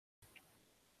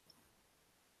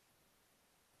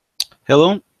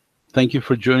Hello, thank you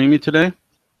for joining me today.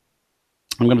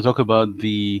 I'm going to talk about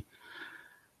the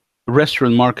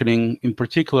restaurant marketing in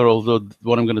particular, although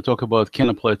what I'm going to talk about can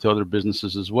apply to other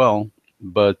businesses as well.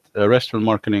 But restaurant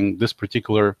marketing, this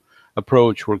particular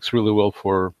approach works really well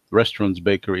for restaurants,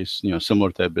 bakeries,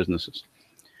 similar type businesses.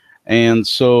 And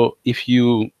so if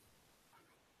you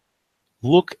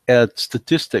look at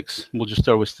statistics, we'll just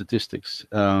start with statistics.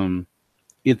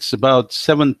 It's about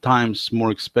 7 times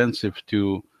more expensive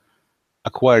to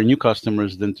acquire new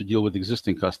customers than to deal with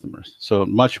existing customers. So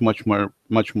much more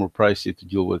pricey to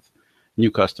deal with new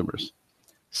customers.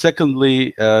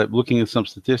 Secondly, looking at some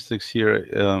statistics here,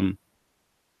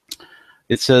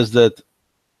 it says that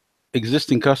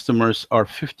existing customers are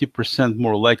 50%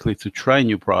 more likely to try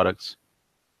new products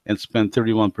and spend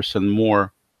 31%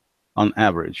 more on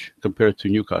average compared to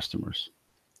new customers.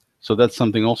 So that's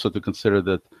something also to consider,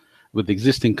 that with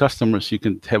existing customers, you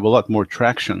can have a lot more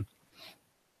traction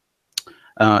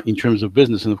in terms of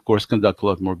business, and of course conduct a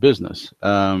lot more business.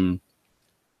 Another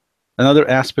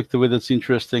aspect of it that's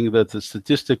interesting, that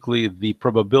statistically the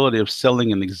probability of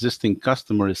selling an existing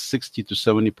customer is 60 to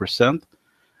 70%,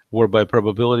 whereby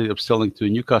probability of selling to a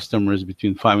new customer is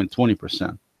between 5 and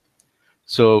 20%.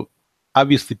 So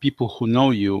obviously people who know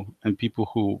you and people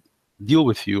who deal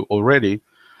with you already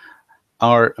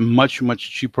are a much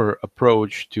cheaper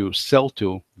approach to sell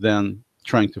to than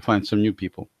trying to find some new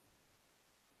people.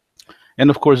 And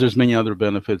of course, there's many other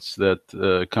benefits that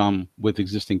come with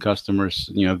existing customers.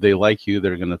 If they like you,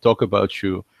 they're going to talk about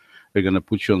you. They're going to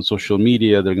put you on social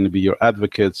media. They're going to be your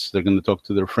advocates. They're going to talk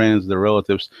to their friends, their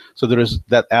relatives. So there is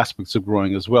that aspects of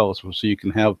growing as well. So you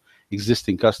can have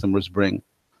existing customers bring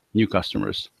new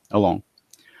customers along.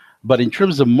 But in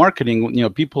terms of marketing,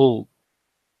 people,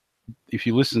 if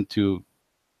you listen to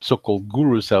so-called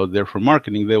gurus out there for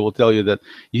marketing, they will tell you that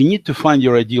you need to find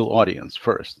your ideal audience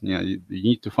first. You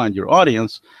need to find your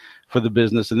audience for the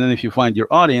business, and then if you find your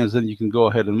audience, then you can go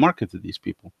ahead and market to these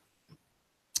people.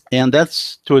 And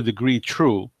that's to a degree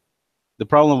true. The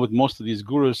problem with most of these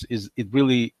gurus is it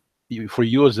really, for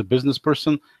you as a business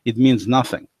person, it means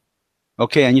nothing.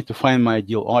 Okay, I need to find my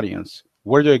ideal audience.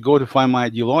 Where do I go to find my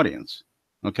ideal audience?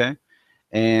 Okay,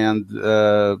 and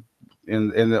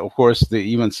of course, the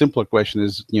even simpler question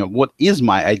is, what is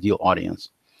my ideal audience?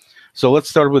 So let's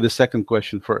start with the second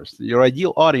question first. Your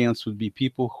ideal audience would be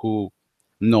people who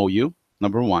know you,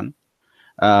 number one,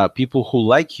 people who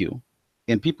like you,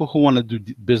 and people who want to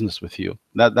do business with you.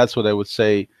 That's what I would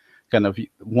say, kind of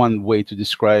one way to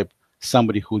describe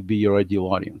somebody who would be your ideal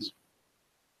audience.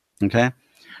 Okay.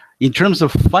 In terms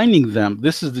of finding them,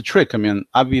 this is the trick. I mean,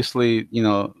 obviously,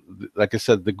 like I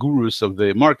said, the gurus of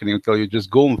the marketing will tell you just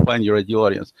go and find your ideal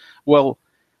audience. Well,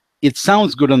 it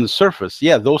sounds good on the surface.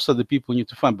 Yeah, those are the people you need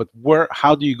to find. But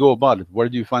how do you go about it? Where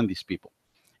do you find these people?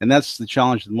 And that's the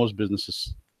challenge that most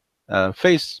businesses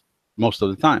face most of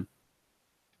the time.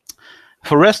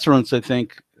 For restaurants, I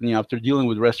think, after dealing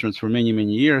with restaurants for many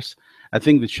years, I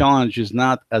think the challenge is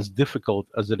not as difficult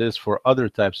as it is for other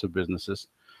types of businesses,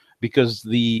 because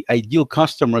the ideal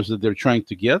customers that they're trying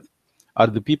to get are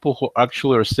the people who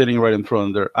actually are sitting right in front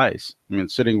of their eyes. I mean,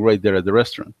 sitting right there at the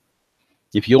restaurant.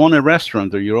 If you own a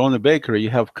restaurant or you own a bakery, you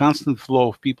have constant flow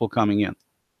of people coming in,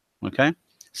 okay?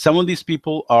 Some of these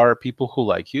people are people who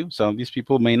like you. Some of these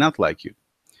people may not like you.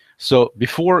 So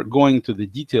before going to the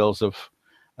details of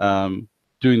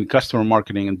doing customer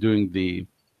marketing and doing the,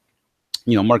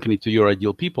 marketing to your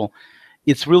ideal people,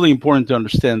 it's really important to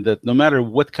understand that no matter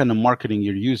what kind of marketing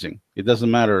you're using, it doesn't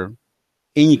matter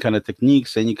any kind of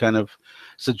techniques, any kind of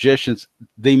suggestions,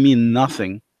 they mean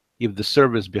nothing if the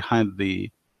service behind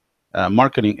the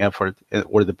marketing effort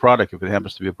or the product, if it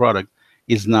happens to be a product,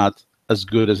 is not as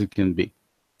good as it can be.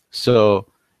 So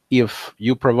if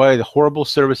you provide a horrible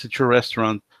service at your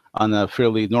restaurant on a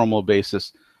fairly normal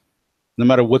basis, no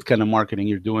matter what kind of marketing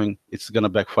you're doing, it's going to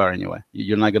backfire anyway.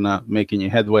 You're not going to make any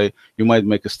headway. You might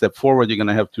make a step forward. You're going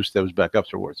to have 2 steps back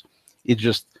afterwards.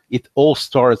 It all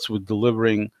starts with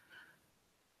delivering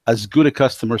as good a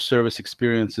customer service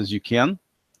experience as you can.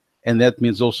 And that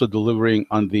means also delivering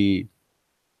on the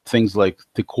things like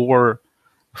decor,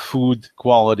 food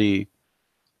quality,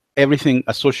 everything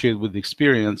associated with the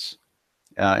experience.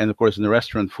 And of course, in the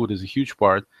restaurant, food is a huge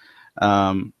part.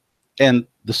 And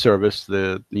the service,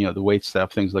 the wait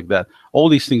staff, things like that. All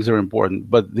these things are important,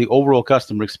 but the overall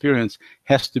customer experience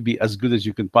has to be as good as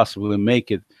you can possibly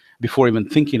make it before even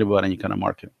thinking about any kind of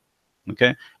marketing.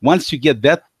 Okay. Once you get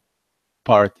that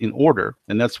part in order,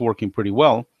 and that's working pretty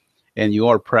well, and you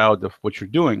are proud of what you're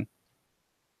doing,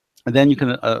 and then you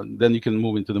can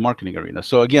move into the marketing arena.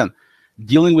 So again,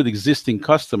 dealing with existing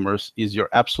customers is your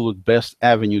absolute best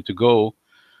avenue to go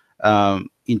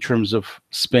in terms of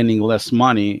spending less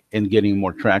money and getting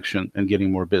more traction and getting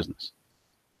more business.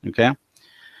 Okay.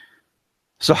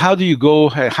 So how do you go?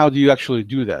 How do you actually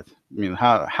do that? I mean,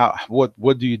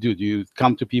 what do you do? Do you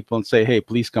come to people and say, hey,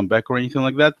 please come back or anything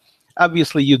like that?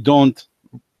 Obviously, you don't.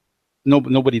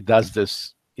 Nobody does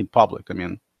this in public. I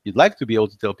mean, you'd like to be able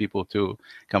to tell people to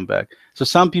come back. So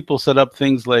some people set up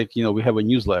things like, we have a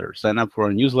newsletter, sign up for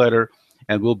a newsletter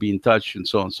and we'll be in touch and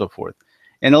so on and so forth.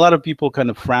 And a lot of people kind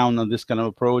of frown on this kind of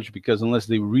approach because unless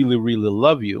they really, really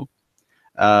love you,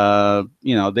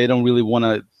 they don't really want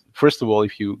to. First of all,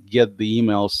 if you get the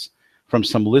emails from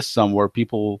some list somewhere,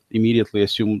 people immediately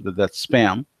assume that that's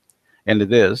spam, and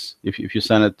it is if you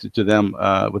send it to them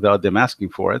without them asking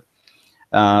for it.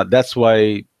 That's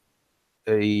why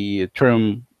a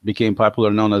term became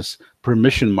popular known as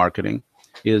permission marketing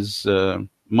is a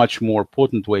much more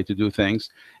potent way to do things,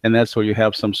 and that's where you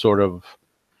have some sort of,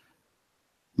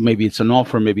 maybe it's an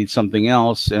offer, maybe it's something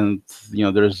else, and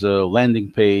there's a landing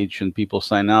page and people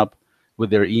sign up with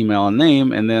their email and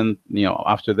name, and then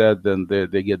after that, then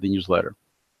they get the newsletter.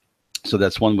 So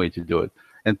that's one way to do it,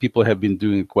 and people have been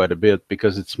doing it quite a bit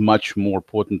because it's much more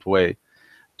potent way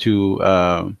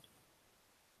to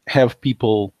have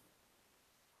people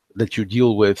that you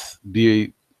deal with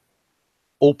be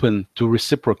open to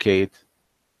reciprocate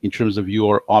in terms of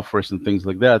your offers and things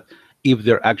like that, if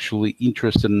they're actually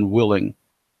interested and willing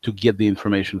to get the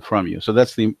information from you. So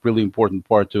that's the really important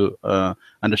part to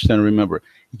understand and remember.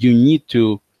 You need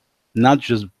to not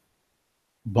just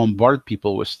bombard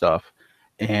people with stuff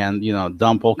and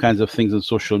dump all kinds of things on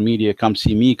social media. Come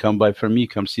see me, come buy from me,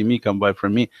 come see me, come buy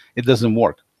from me. It doesn't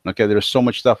work. Okay, there's so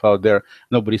much stuff out there,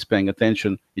 nobody's paying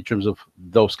attention in terms of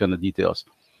those kind of details.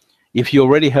 If you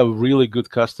already have really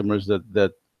good customers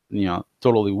that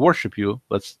totally worship you,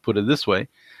 let's put it this way,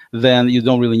 then you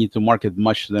don't really need to market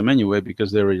much to them anyway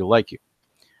because they already like you.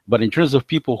 But in terms of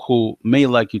people who may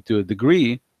like you to a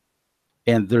degree,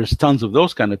 and there's tons of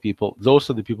those kind of people, those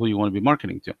are the people you want to be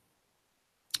marketing to.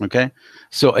 Okay,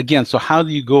 so again, so how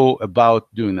do you go about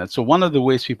doing that? So one of the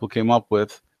ways people came up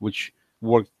with, which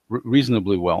worked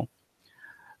reasonably well,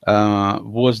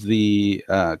 was the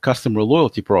customer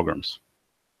loyalty programs.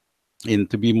 And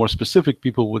to be more specific,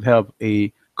 people would have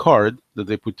a card that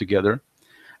they put together,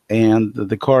 and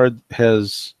the card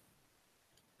has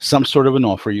some sort of an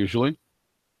offer usually.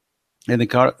 And the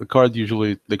card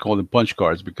usually, they call them punch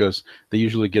cards because they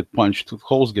usually get punched,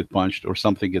 holes get punched, or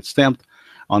something gets stamped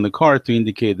on the card to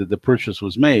indicate that the purchase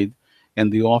was made. And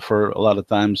the offer a lot of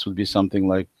times would be something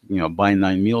like, buy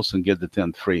 9 meals and get the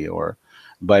 10th free, or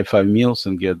buy 5 meals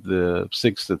and get the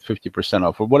 6th at 50%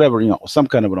 off, or whatever, some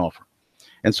kind of an offer.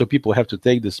 And so people have to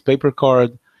take this paper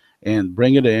card and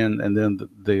bring it in, and then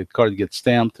the card gets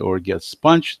stamped or gets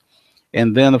punched.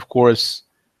 And then, of course,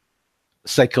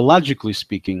 psychologically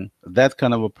speaking, that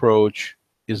kind of approach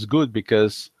is good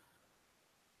because,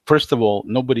 first of all,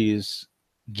 nobody is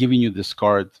giving you this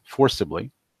card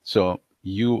forcibly. So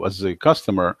you, as a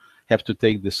customer, have to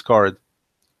take this card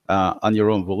on your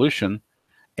own volition.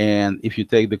 And if you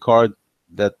take the card,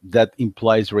 that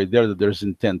implies right there that there's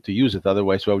intent to use it.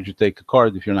 Otherwise, why would you take a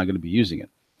card if you're not going to be using it?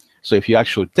 So if you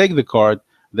actually take the card,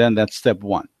 then that's step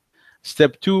one.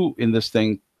 Step two in this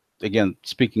thing, again,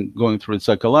 going through it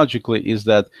psychologically, is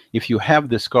that if you have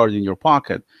this card in your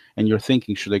pocket and you're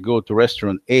thinking, should I go to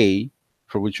restaurant A,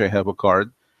 for which I have a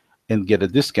card, and get a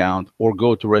discount, or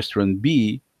go to restaurant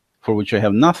B, for which I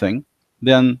have nothing,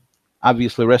 then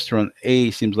obviously restaurant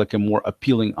A seems like a more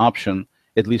appealing option,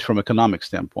 at least from economic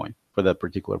standpoint, for that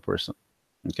particular person.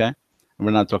 Okay? And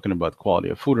we're not talking about quality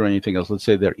of food or anything else. Let's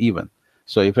say they're even.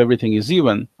 So if everything is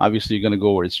even, obviously you're going to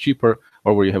go where it's cheaper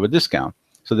or where you have a discount.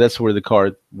 So that's where the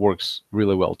card works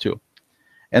really well too.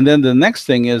 And then the next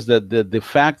thing is that the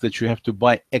fact that you have to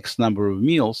buy X number of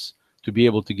meals to be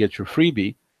able to get your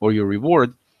freebie or your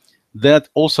reward, that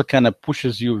also kind of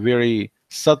pushes you very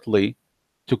subtly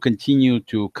to continue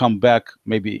to come back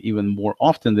maybe even more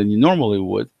often than you normally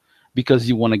would, because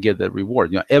you want to get that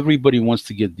reward. Everybody wants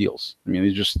to get deals. I mean,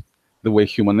 it's just the way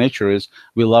human nature is.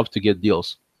 We love to get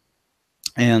deals.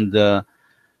 And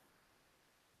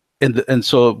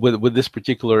so with this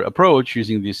particular approach,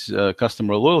 using these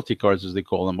customer loyalty cards, as they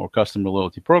call them, or customer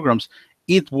loyalty programs,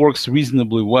 it works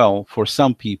reasonably well for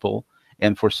some people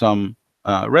and for some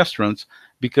restaurants,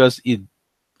 because it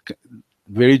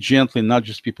very gently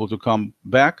nudges people to come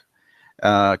back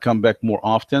more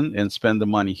often and spend the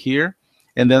money here.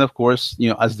 And then, of course,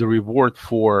 as the reward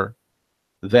for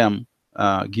them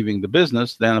giving the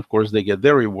business, then of course they get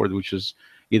their reward, which is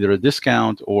either a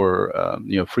discount or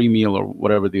free meal or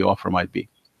whatever the offer might be.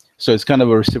 So it's kind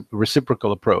of a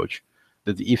reciprocal approach,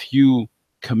 that if you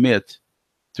commit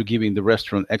to giving the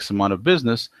restaurant X amount of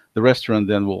business, the restaurant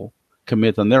then will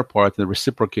commit on their part and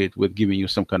reciprocate with giving you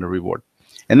some kind of reward.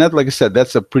 And that, like I said,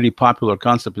 that's a pretty popular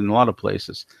concept in a lot of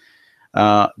places.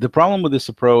 The problem with this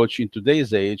approach in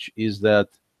today's age is that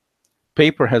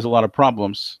paper has a lot of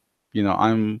problems.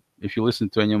 If you listen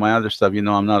to any of my other stuff,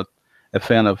 I'm not a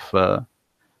fan of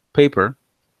paper.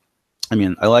 I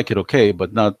mean, I like it okay,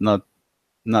 but not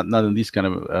in these kind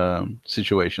of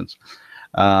situations.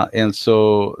 And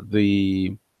so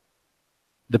the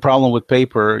problem with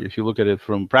paper, if you look at it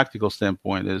from a practical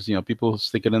standpoint, is people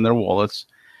stick it in their wallets,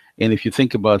 and if you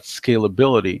think about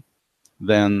scalability,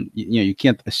 then you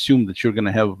can't assume that you're going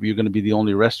to be the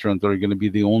only restaurant, or you're going to be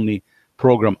the only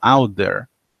program out there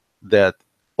that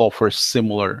offers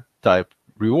similar type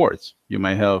rewards. You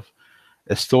might have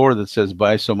a store that says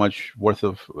buy so much worth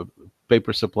of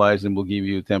paper supplies and we'll give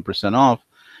you 10% off.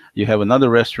 You have another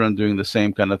restaurant doing the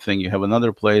same kind of thing. You have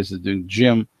another place that's doing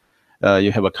gym.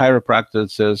 You have a chiropractor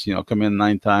that says, come in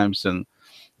 9 times and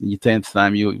the 10th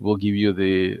time will give you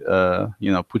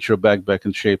the, put your back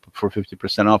in shape for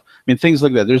 50% off. I mean, things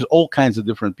like that. There's all kinds of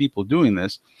different people doing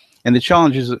this. And the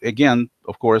challenge is, again,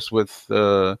 of course, with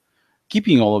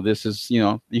keeping all of this is,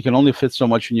 you can only fit so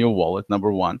much in your wallet,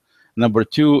 number one. Number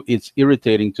two, it's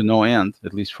irritating to no end,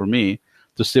 at least for me,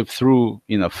 to sift through,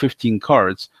 15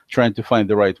 cards trying to find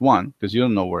the right one, because you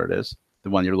don't know where it is, the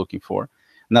one you're looking for.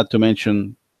 Not to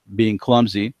mention being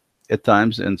clumsy at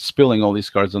times and spilling all these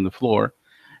cards on the floor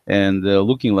and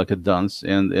looking like a dunce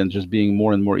and just being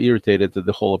more and more irritated at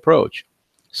the whole approach.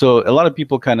 So a lot of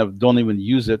people kind of don't even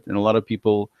use it, and a lot of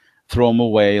people throw them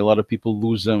away. A lot of people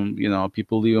lose them.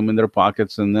 People leave them in their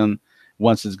pockets, and then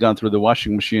once it's gone through the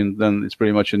washing machine, then it's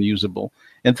pretty much unusable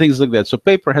and things like that. So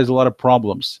paper has a lot of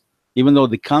problems, even though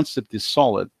the concept is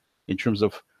solid in terms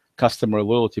of customer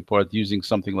loyalty part using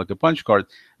something like a punch card.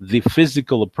 The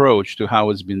physical approach to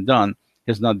how it's been done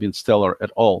has not been stellar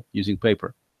at all using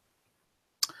paper.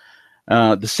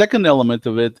 The second element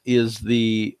of it is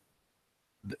the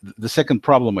second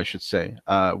problem, I should say,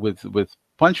 with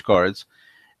punch cards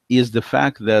is the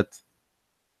fact that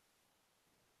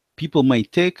people may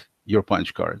take your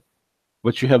punch card,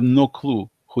 but you have no clue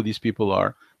who these people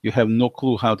are. You have no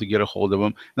clue how to get a hold of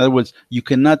them. In other words, you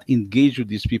cannot engage with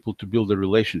these people to build a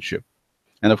relationship.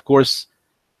 And of course,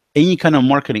 any kind of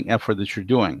marketing effort that you're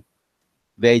doing,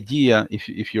 the idea,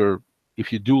 if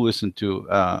you do listen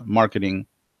to marketing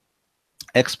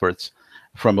experts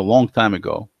from a long time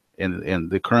ago, and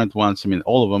the current ones, I mean,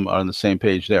 all of them are on the same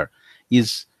page there,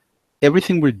 is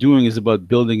everything we're doing is about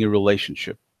building a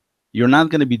relationship. You're not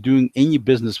going to be doing any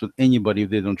business with anybody if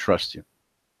they don't trust you.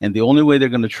 And the only way they're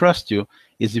going to trust you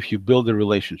is if you build a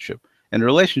relationship. And a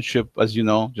relationship, as you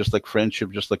know, just like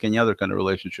friendship, just like any other kind of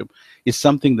relationship, is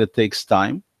something that takes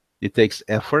time, it takes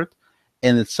effort,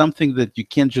 and it's something that you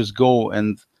can't just go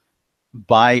and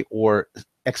buy or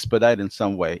expedite in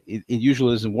some way. It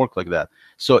usually doesn't work like that.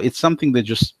 So it's something that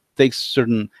just takes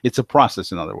it's a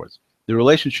process, in other words. The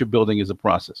relationship building is a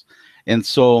process. And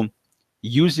so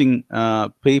using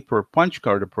paper punch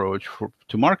card approach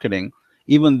to marketing,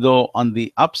 even though on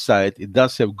the upside it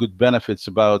does have good benefits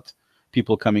about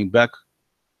people coming back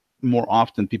more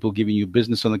often, people giving you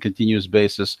business on a continuous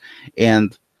basis,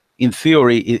 and in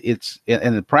theory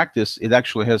and in practice it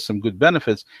actually has some good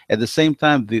benefits. At the same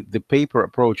time, the paper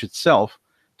approach itself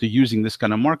to using this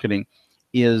kind of marketing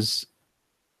is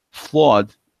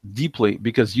flawed deeply,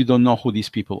 because you don't know who these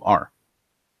people are.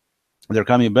 They're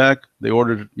coming back, they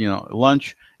ordered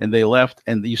lunch, and they left,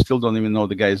 and you still don't even know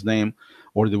the guy's name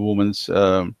or the woman's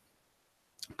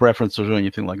preferences or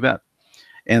anything like that.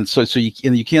 And so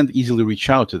you can't easily reach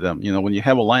out to them. When you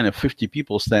have a line of 50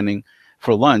 people standing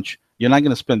for lunch, you're not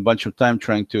going to spend a bunch of time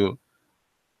trying to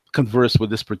converse with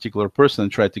this particular person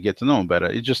and try to get to know them better.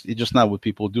 It's just not what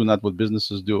people do, not what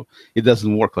businesses do. It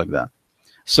doesn't work like that.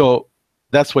 So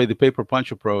that's why the paper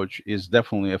punch approach is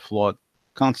definitely a flawed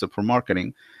concept for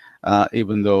marketing,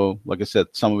 even though, like I said,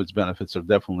 some of its benefits are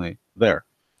definitely there.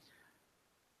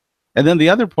 And then the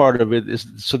other part of it is,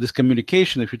 so this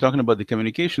communication, if you're talking about the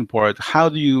communication part, how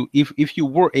do you, if you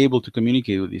were able to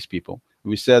communicate with these people,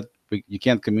 we said you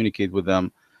can't communicate with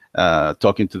them,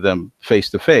 talking to them face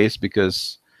to face,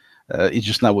 because it's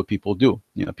just not what people do.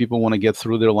 People want to get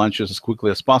through their lunches as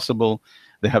quickly as possible.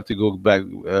 They have to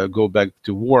go back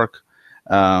to work.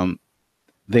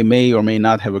 They may or may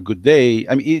not have a good day.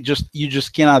 I mean, you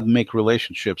just cannot make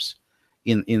relationships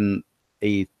in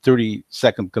a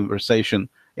 30-second conversation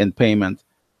and payment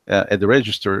at the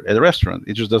register at a restaurant.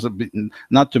 It just doesn't.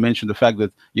 Not to mention the fact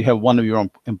that you have one of your own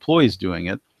employees doing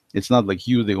it. It's not like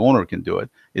you, the owner, can do it.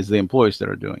 It's the employees that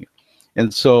are doing it.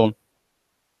 And so,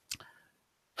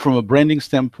 from a branding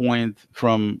standpoint,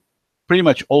 from pretty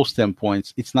much all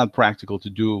standpoints, it's not practical to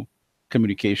do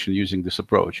communication using this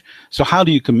approach. So how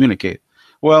do you communicate?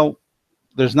 Well,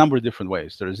 there's a number of different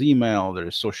ways. There's email,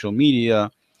 there's social media,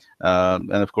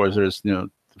 and of course there's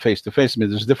face-to-face. I mean,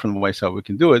 there's different ways how we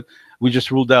can do it. We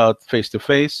just ruled out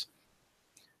face-to-face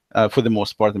for the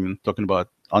most part. I mean, talking about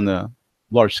on a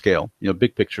large scale,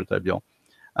 big picture type deal.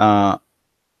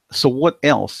 So what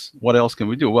else? What else can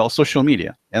we do? Well, social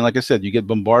media. And like I said, you get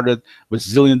bombarded with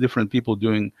zillion different people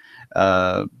doing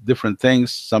different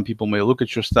things. Some people may look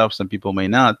at your stuff. Some people may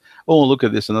not. Oh, look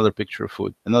at this, another picture of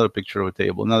food, another picture of a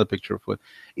table, another picture of food.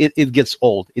 It gets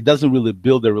old. It doesn't really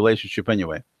build a relationship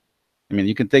anyway. I mean,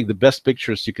 you can take the best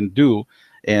pictures you can do.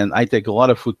 And I take a lot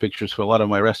of food pictures for a lot of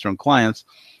my restaurant clients.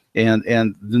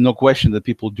 And no question that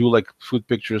people do like food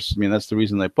pictures. I mean, that's the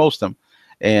reason I post them.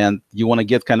 And you want to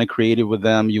get kind of creative with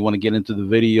them. You want to get into the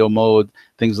video mode,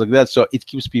 things like that. So it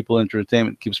keeps people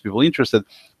entertained, keeps people interested,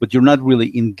 but you're not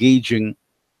really engaging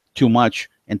too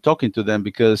much and talking to them,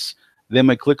 because they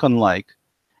may click on like,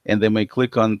 and they may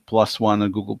click on +1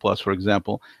 on Google Plus, for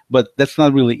example, but that's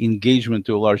not really engagement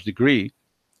to a large degree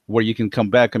where you can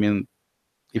come back. I mean,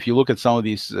 if you look at some of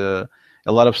these, a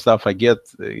lot of stuff I get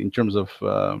in terms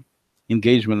of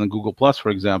engagement on Google Plus, for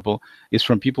example, is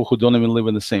from people who don't even live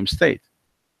in the same state.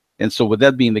 And so with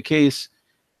that being the case,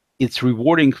 it's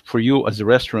rewarding for you as a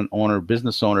restaurant owner,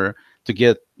 business owner, to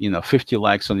get 50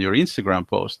 likes on your Instagram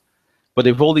post. But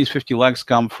if all these 50 likes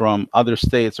come from other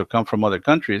states or come from other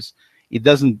countries, it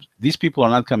doesn't. These people are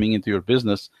not coming into your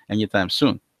business anytime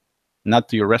soon, not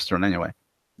to your restaurant anyway.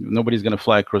 Nobody's going to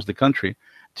fly across the country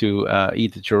to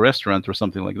eat at your restaurant or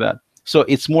something like that. So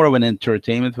it's more of an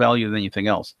entertainment value than anything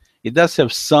else. It does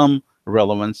have some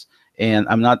relevance. And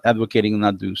I'm not advocating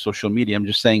not do social media. I'm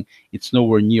just saying it's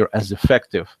nowhere near as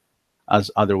effective as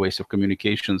other ways of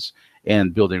communications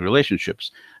and building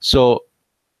relationships. So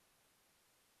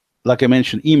like I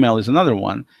mentioned, email is another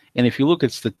one. And if you look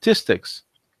at statistics,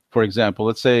 for example,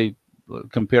 let's say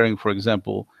comparing, for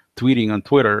example, tweeting on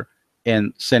Twitter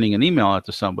and sending an email out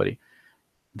to somebody,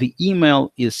 the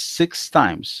email is 6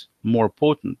 times more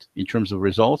potent in terms of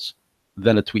results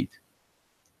than a tweet.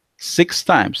 6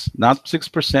 times, not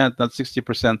 6%, not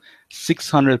 60%,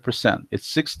 600%. It's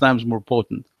 6 times more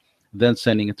potent than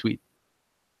sending a tweet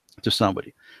to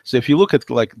somebody. So if you look at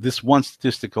like this one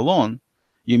statistic alone,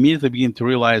 you immediately begin to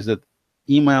realize that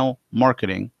email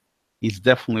marketing is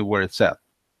definitely where it's at.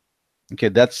 Okay,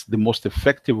 that's the most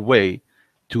effective way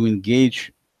to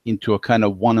engage into a kind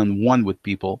of one-on-one with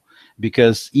people,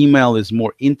 because email is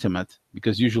more intimate,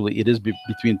 because usually it is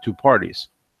between 2 parties.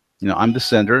 I'm the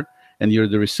sender and you're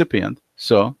the recipient,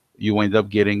 so you wind up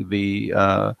getting the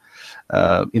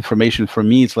information from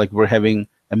me. It's like we're having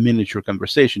a miniature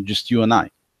conversation, just you and I.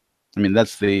 I mean,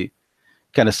 that's the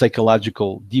kind of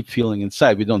psychological deep feeling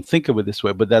inside. We don't think of it this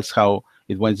way, but that's how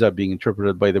it winds up being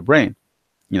interpreted by the brain.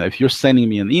 If you're sending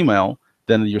me an email,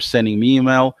 then you're sending me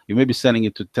email. You may be sending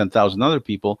it to 10,000 other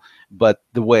people, but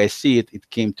the way I see it, it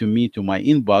came to me, to my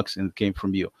inbox, and it came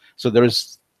from you. So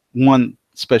there's one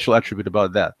special attribute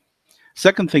about that.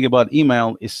 Second thing about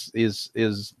email is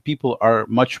people are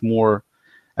much more,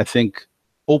 I think,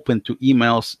 open to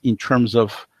emails in terms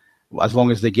of, as long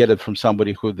as they get it from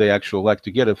somebody who they actually like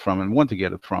to get it from and want to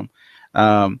get it from.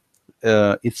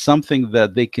 It's something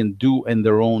that they can do in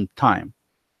their own time.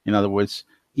 In other words,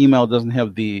 email doesn't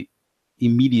have the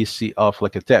immediacy of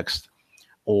like a text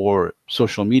or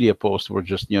social media post where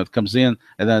just it comes in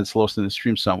and then it's lost in the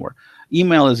stream somewhere.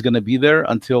 Email is going to be there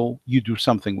until you do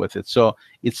something with it. So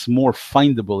it's more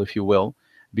findable, if you will,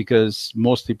 because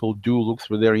most people do look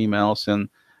through their emails, and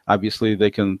obviously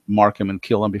they can mark them and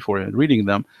kill them before reading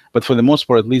them. But for the most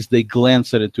part, at least they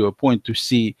glance at it to a point to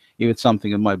see if it's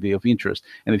something that might be of interest.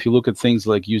 And if you look at things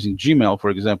like using Gmail, for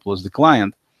example, as the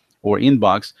client or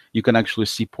inbox, you can actually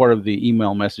see part of the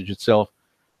email message itself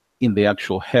in the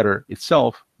actual header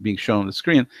itself being shown on the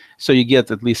screen. So you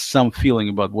get at least some feeling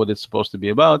about what it's supposed to be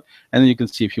about. And then you can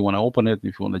see if you want to open it,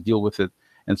 if you want to deal with it,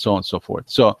 and so on and so forth.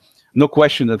 So no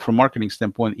question that from a marketing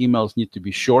standpoint, emails need to be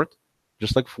short,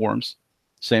 just like forms,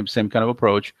 same kind of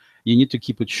approach. You need to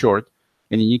keep it short,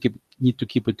 and you need to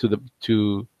keep it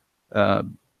to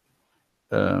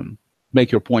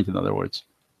make your point, in other words.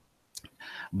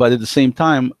 But at the same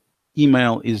time,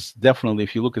 email is definitely,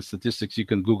 if you look at statistics, you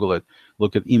can Google it,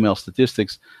 look at email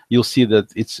statistics, you'll see that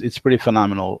it's pretty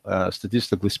phenomenal,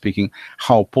 statistically speaking,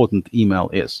 how potent email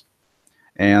is.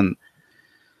 And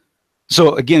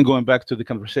so again, going back to the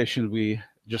conversation we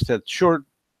just had short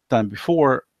time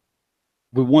before,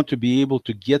 we want to be able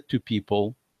to get to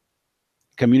people,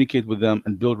 communicate with them,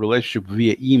 and build relationship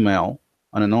via email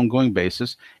on an ongoing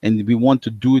basis. And we want to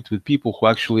do it with people who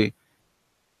actually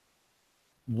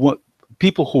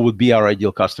people who would be our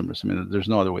ideal customers. I mean, there's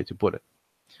no other way to put it.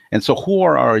 And so who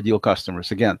are our ideal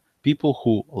customers? Again, people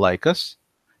who like us,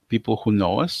 people who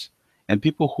know us, and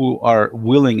people who are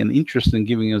willing and interested in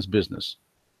giving us business.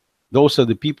 Those are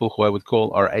the people who I would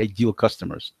call our ideal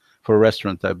customers for a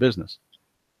restaurant type business.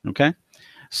 Okay?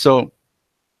 So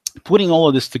putting all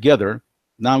of this together,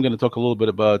 now I'm going to talk a little bit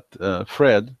about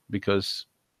FreD, because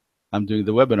I'm doing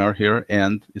the webinar here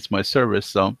and it's my service.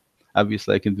 So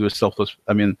obviously I can do a selfish,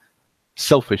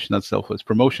 not selfless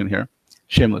promotion here.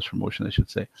 Shameless promotion, I should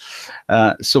say.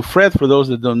 So FreD, for those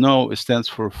that don't know, it stands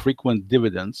for frequent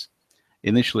dividends.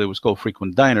 Initially, it was called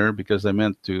Frequent Diner because I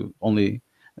meant to only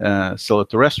sell it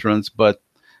to restaurants. But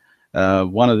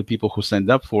one of the people who signed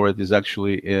up for it is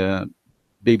actually a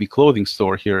baby clothing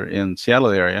store here in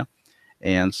Seattle area.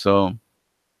 And so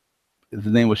the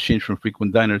name was changed from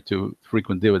Frequent Diner to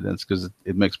Frequent Dividends because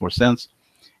it makes more sense.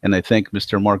 And I thank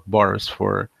Mr. Mark Barrs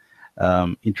for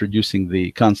introducing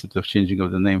the concept of changing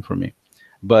of the name for me.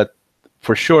 But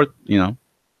for short,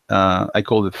 I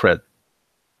called it FreD,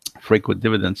 Frequent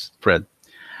Dividends, FreD.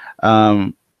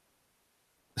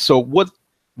 So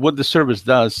what the service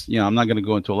does, I'm not going to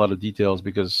go into a lot of details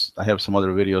because I have some other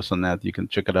videos on that. You can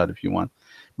check it out if you want.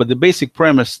 But the basic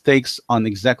premise takes on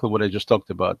exactly what I just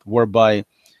talked about, whereby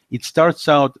it starts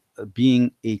out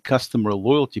being a customer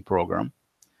loyalty program,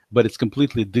 but it's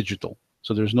completely digital.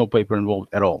 So there's no paper involved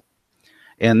at all.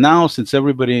 And now, since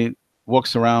everybody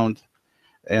walks around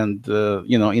and,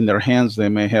 in their hands, they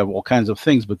may have all kinds of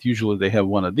things, but usually they have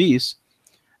one of these.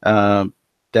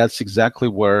 That's exactly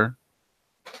where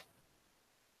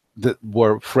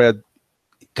FreD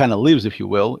kind of lives, if you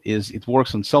will, is it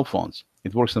works on cell phones.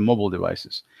 It works on mobile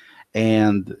devices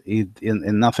and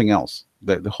nothing else.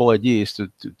 The whole idea is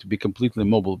to be completely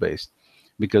mobile based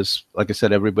because, like I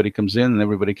said, everybody comes in and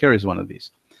everybody carries one of these.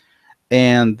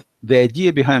 And the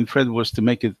idea behind FreD was to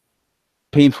make it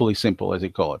painfully simple, as they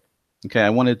call it. Okay, I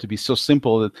wanted it to be so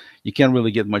simple that you can't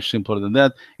really get much simpler than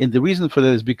that. And the reason for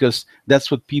that is because that's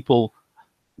what people,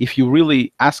 if you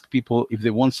really ask people if they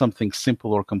want something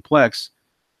simple or complex,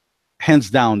 hands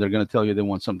down, they're going to tell you they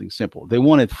want something simple. They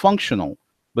want it functional,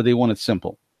 but they want it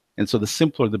simple. And so the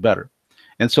simpler, the better.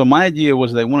 And so my idea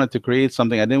was that I wanted to create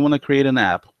something. I didn't want to create an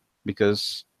app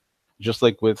because just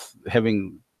like with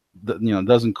having a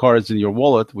dozen cards in your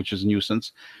wallet, which is a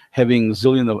nuisance, having a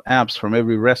zillion of apps from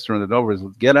every restaurant that offers,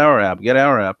 get our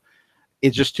app.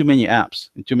 It's just too many apps,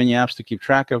 and too many apps to keep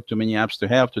track of, too many apps to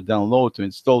have, to download, to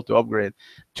install, to upgrade,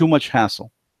 too much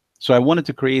hassle. So I wanted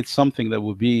to create something that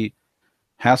would be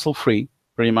hassle-free,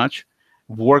 pretty much,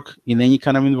 work in any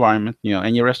kind of environment.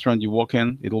 Any restaurant you walk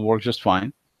in, it'll work just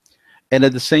fine. And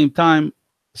at the same time,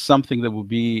 something that will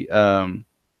be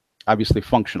obviously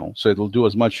functional. So it'll do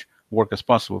as much work as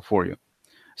possible for you.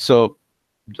 So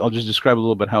I'll just describe a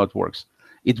little bit how it works.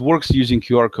 It works using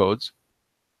QR codes.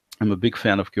 I'm a big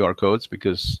fan of QR codes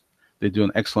because they do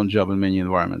an excellent job in many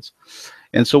environments.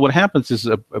 And so what happens is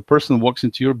a person walks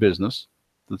into your business,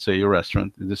 let's say your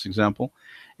restaurant in this example,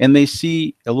 and they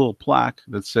see a little plaque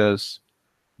that says,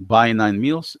 buy 9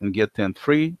 meals and get 10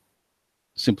 free.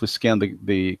 Simply scan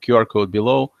the QR code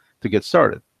below to get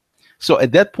started. So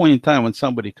at that point in time, when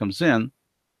somebody comes in,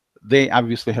 they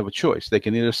obviously have a choice. They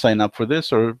can either sign up for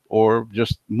this or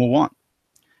just move on.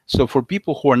 So for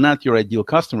people who are not your ideal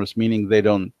customers, meaning they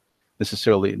don't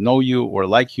necessarily know you or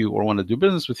like you or want to do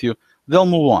business with you, they'll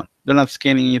move on. They're not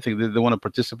scanning anything. They don't want to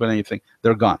participate in anything.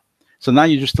 They're gone. So now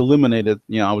you just eliminated,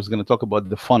 I was going to talk about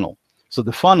the funnel. So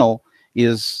the funnel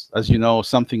is, as you know,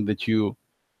 something that you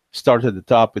start at the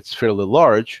top. It's fairly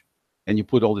large, and you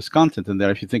put all this content in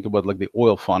there. If you think about like the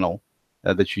oil funnel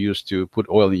that you use to put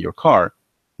oil in your car,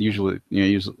 usually you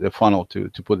use a funnel to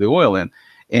put the oil in.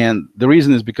 And the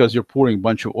reason is because you're pouring a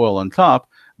bunch of oil on top,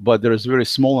 but there is a very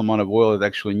small amount of oil that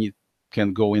actually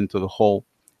can go into the hole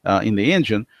in the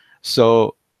engine.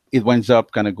 So it winds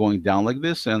up kind of going down like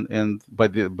this, and by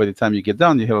the time you get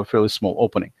down, you have a fairly small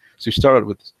opening. So you started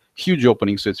with huge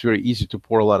opening, so it's very easy to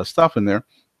pour a lot of stuff in there,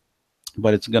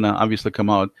 but it's going to obviously come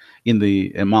out in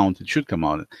the amount it should come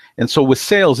out. And so with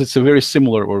sales, it's a very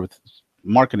similar, or with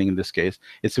marketing in this case,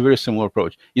 it's a very similar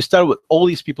approach. You start with all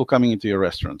these people coming into your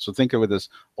restaurant. So think of it as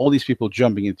all these people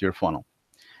jumping into your funnel.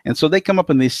 And so they come up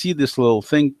and they see this little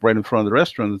thing right in front of the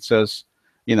restaurant that says,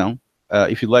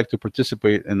 if you'd like to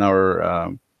participate in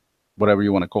our, whatever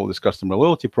you want to call this customer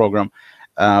loyalty program,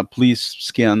 please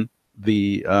scan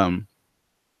the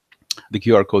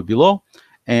QR code below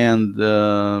and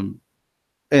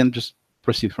just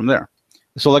proceed from there.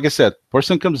 So like I said,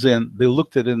 person comes in, they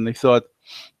looked at it and they thought,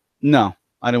 no,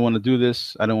 I don't want to do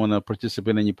this. I don't want to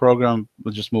participate in any program.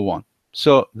 We'll just move on.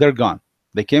 So they're gone.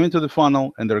 They came into the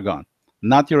funnel and they're gone.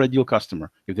 not your ideal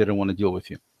customer if they don't want to deal with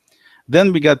you.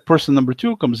 Then we got person number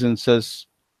two comes in and says,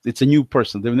 it's a new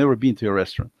person. They've never been to your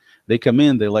restaurant. They come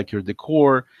in, they like your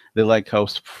decor, they like how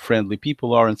friendly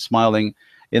people are and smiling.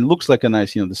 It looks like a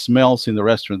nice, the smells in the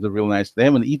restaurant are real nice. They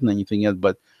haven't eaten anything yet,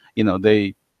 but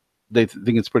they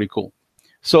think it's pretty cool.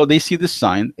 So they see this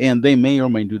sign, and they may or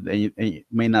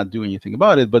may not do anything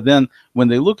about it. But then when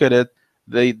they look at it,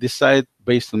 they decide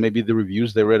based on maybe the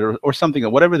reviews they read or something, or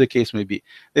whatever the case may be.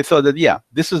 They thought that, yeah,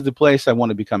 this is the place I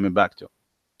want to be coming back to.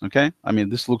 Okay, I mean,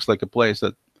 this looks like a place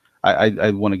that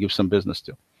I want to give some business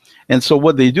to. And so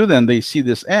what they do then, they see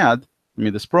this ad,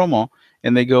 this promo,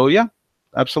 and they go, yeah,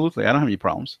 absolutely, I don't have any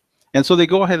problems. And so they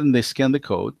go ahead and they scan the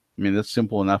code. That's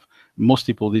simple enough. Most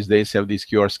people these days have these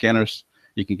QR scanners.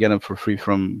 You can get them for free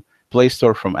from Play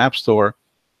Store, from App Store.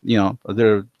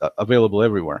 They're available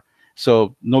everywhere.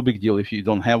 So no big deal. If you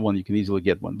don't have one, you can easily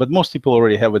get one. But most people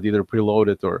already have it either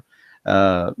preloaded or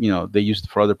they use it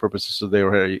for other purposes, so they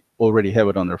already have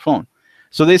it on their phone.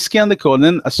 So they scan the code, and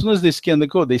then as soon as they scan the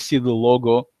code, they see the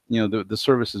logo. The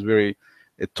service is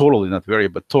totally not very,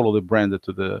 but totally branded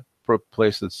to the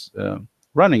place that's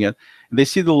running it. And they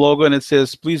see the logo, and it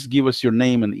says, please give us your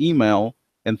name and email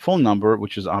and phone number,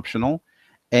 which is optional,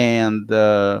 and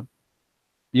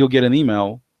you'll get an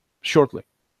email shortly.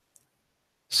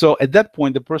 So at that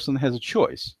point, the person has a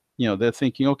choice. They're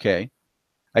thinking, okay,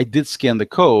 I did scan the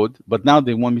code, but now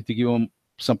they want me to give them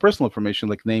some personal information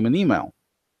like name and email.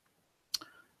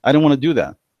 I don't want to do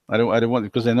that. I don't want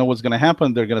it, because I know what's going to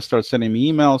happen. They're going to start sending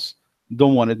me emails.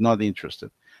 Don't want it, not interested.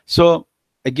 So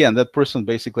again, that person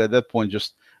basically at that point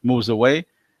just moves away.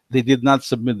 They did not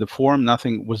submit the form.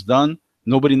 Nothing was done.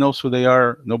 Nobody knows who they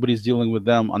are. Nobody's dealing with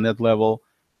them on that level.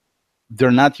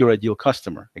 They're not your ideal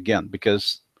customer, again,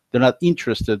 because they're not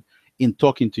interested in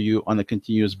talking to you on a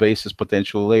continuous basis,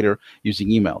 potentially later using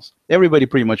emails. Everybody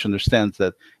pretty much understands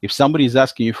that if somebody is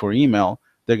asking you for email,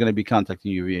 they're going to be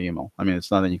contacting you via email.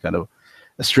 It's not any kind of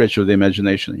a stretch of the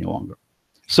imagination any longer.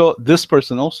 So this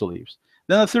person also leaves.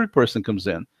 Then a third person comes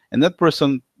in, and that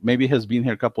person maybe has been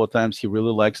here a couple of times. He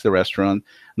really likes the restaurant,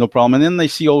 no problem. And then they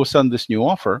see all of a sudden this new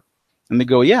offer, and they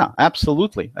go, yeah,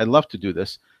 absolutely, I'd love to do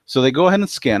this. So they go ahead and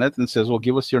scan it and says, well,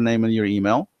 give us your name and your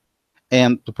email.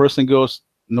 And the person goes,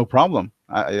 no problem.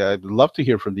 I'd love to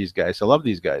hear from these guys. I love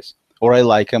these guys. Or I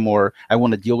like them, or I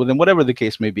want to deal with them, whatever the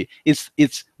case may be.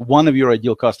 It's one of your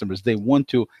ideal customers. They want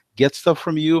to get stuff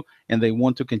from you, and they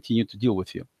want to continue to deal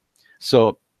with you.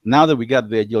 So now that we got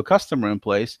the ideal customer in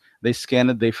place, they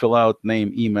scan it, they fill out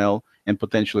name, email, and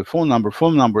potentially phone number.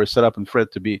 Phone number is set up in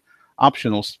FreD to be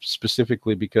optional,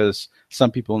 specifically because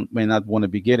some people may not want to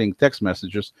be getting text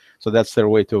messages. So that's their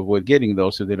way to avoid getting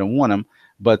those if they don't want them.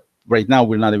 But right now,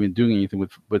 we're not even doing anything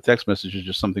with text messages,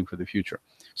 just something for the future.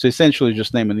 So essentially,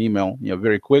 just name and email,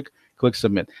 very quick, click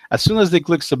submit. As soon as they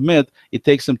click submit, it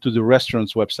takes them to the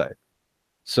restaurant's website.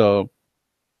 So,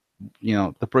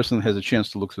 the person has a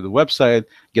chance to look through the website,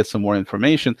 get some more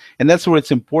information. And that's where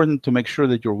it's important to make sure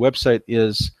that your website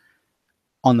is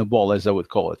on the ball, as I would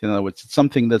call it. In other words, it's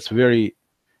something that's very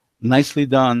nicely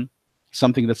done,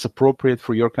 something that's appropriate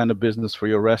for your kind of business, for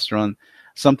your restaurant,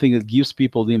 something that gives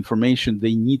people the information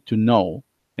they need to know.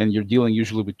 And you're dealing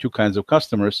usually with two kinds of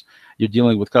customers. You're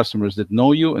dealing with customers that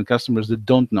know you and customers that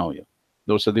don't know you.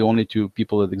 Those are the only two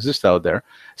people that exist out there.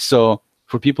 So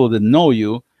for people that know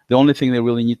you, the only thing they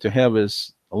really need to have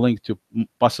is a link to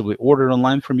possibly order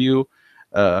online from you,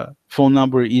 phone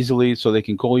number easily so they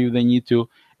can call you if they need to,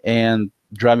 and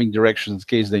driving directions in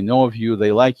case they know of you,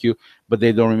 they like you, but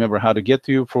they don't remember how to get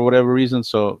to you for whatever reason.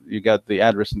 So you got the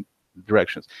address and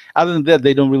directions. Other than that,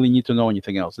 they don't really need to know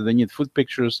anything else. They need food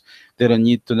pictures. They don't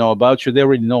need to know about you. They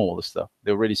already know all the stuff.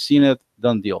 They've already seen it.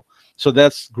 Done deal. So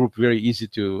that's group very easy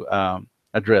to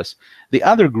address. The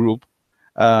other group,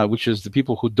 which is the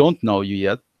people who don't know you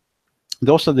yet,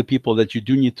 those are the people that you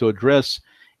do need to address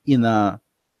in a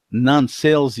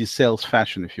non-salesy sales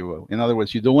fashion, if you will. In other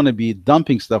words, you don't want to be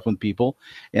dumping stuff on people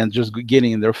and just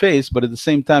getting in their face, but at the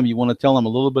same time, you want to tell them a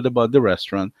little bit about the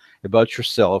restaurant, about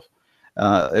yourself,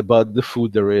 about the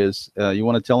food there is. You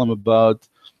want to tell them about,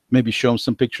 maybe show them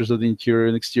some pictures of the interior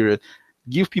and exterior.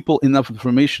 Give people enough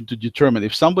information to determine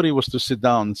if somebody was to sit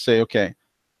down and say, okay,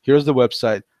 here's the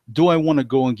website. Do I want to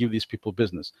go and give these people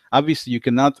business? Obviously, you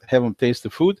cannot have them taste the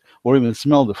food or even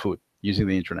smell the food using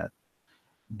the internet.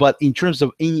 But in terms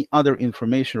of any other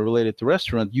information related to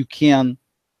restaurant, you can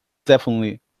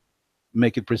definitely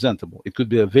make it presentable. It could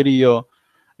be a video.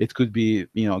 It could be,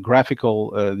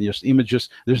 graphical, just images.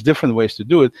 There's different ways to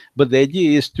do it. But the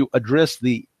idea is to address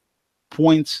the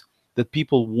points that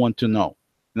people want to know.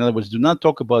 In other words, do not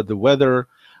talk about the weather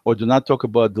or do not talk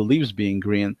about the leaves being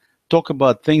green. Talk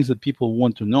about things that people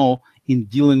want to know in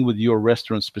dealing with your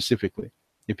restaurant specifically.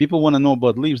 If people want to know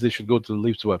about Leaves, they should go to the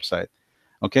Leaves website.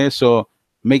 Okay, so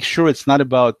make sure it's not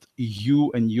about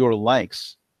you and your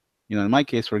likes. You know, in my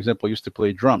case, for example, I used to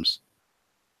play drums.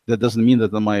 That doesn't mean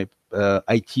that on my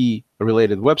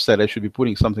IT-related website I should be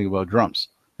putting something about drums.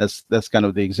 That's kind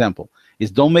of the example.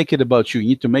 Is don't make it about you. You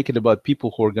need to make it about people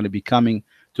who are going to be coming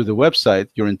to the website,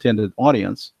 your intended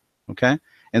audience. Okay,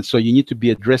 and so you need to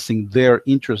be addressing their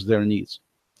interests, their needs.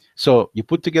 So you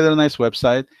put together a nice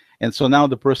website, and so now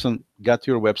the person got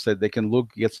to your website, they can look,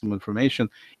 get some information.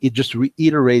 It just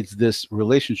reiterates this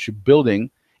relationship building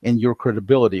and your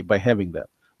credibility by having that.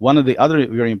 One of the other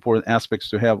very important aspects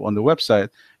to have on the website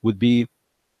would be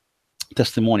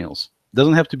testimonials.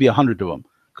 Doesn't have to be 100 of them.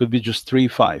 Could be just 3,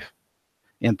 5,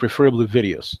 and preferably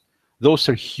videos. Those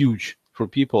are huge for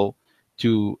people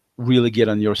to really get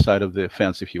on your side of the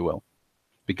fence, if you will.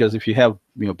 Because if you have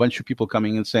a bunch of people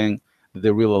coming in saying that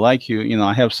they really like you,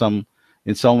 I have some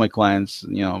in some of my clients.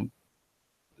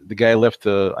 The guy left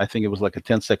I think it was like a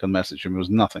 10-second message, and it was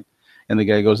nothing. And the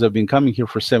guy goes, "I've been coming here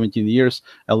for 17 years.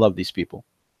 I love these people."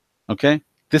 Okay,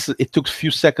 it took a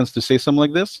few seconds to say something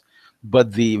like this,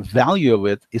 but the value of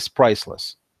it is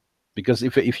priceless. Because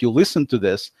if you listen to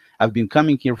this, "I've been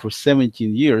coming here for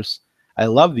 17 years. I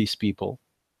love these people."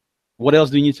 What else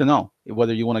do you need to know?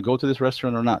 Whether you want to go to this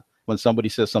restaurant or not, when somebody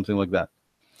says something like that.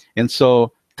 And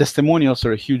so testimonials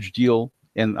are a huge deal,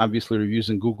 and obviously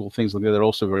reviews in Google, things like that are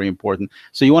also very important.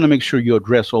 So you want to make sure you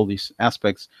address all these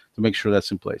aspects to make sure that's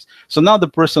in place. So now the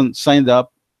person signed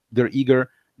up, they're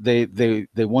eager, they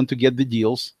want to get the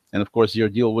deals, and of course your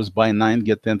deal was buy 9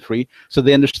 get 10 free. So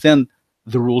they understand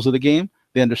the rules of the game.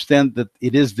 They understand that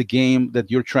it is the game, that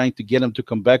you're trying to get them to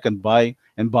come back and buy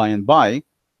and buy and buy.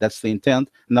 That's the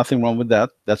intent. Nothing wrong with that.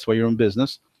 That's why you're in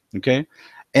business. Okay,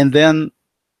 and then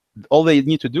all they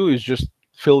need to do is just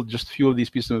fill just a few of these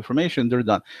pieces of information. They're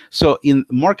done. So in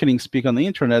marketing speak on the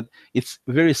internet, it's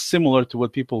very similar to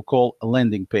what people call a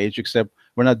landing page, except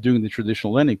we're not doing the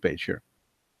traditional landing page here.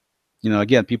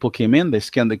 Again, people came in, they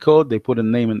scanned the code, they put a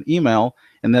name and email,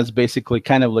 and that's basically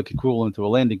kind of like equivalent to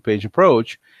a landing page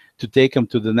approach to take them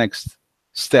to the next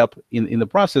step in the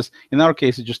process. In our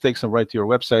case, it just takes them right to your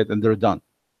website, and they're done.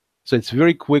 So it's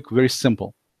very quick, very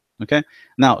simple. Okay.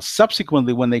 Now,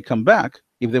 subsequently, when they come back,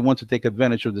 if they want to take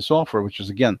advantage of this offer, which is,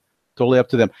 again, totally up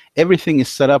to them, everything is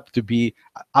set up to be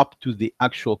up to the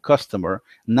actual customer.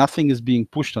 Nothing is being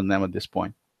pushed on them at this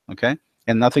point. Okay.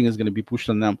 And nothing is going to be pushed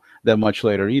on them that much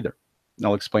later either.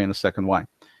 I'll explain in a second why.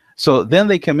 So then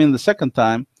they come in the second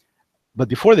time, but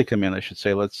before they come in, I should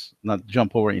say, let's not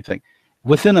jump over anything.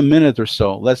 Within a minute or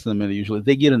so, less than a minute usually,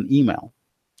 they get an email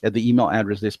at the email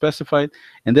address they specified,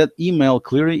 and that email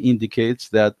clearly indicates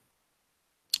that,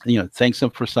 thanks them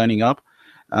for signing up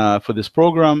for this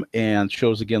program, and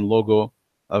shows again logo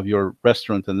of your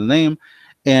restaurant and the name,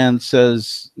 and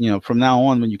says, from now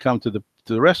on, when you come to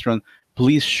the restaurant,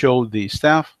 please show the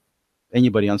staff,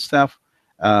 anybody on staff,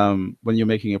 when you're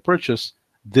making a purchase,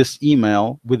 this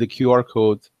email with the QR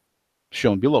code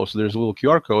shown below. So there's a little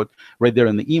QR code right there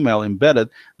in the email embedded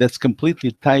that's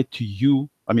completely tied to you,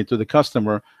 to the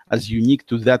customer, as unique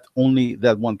to that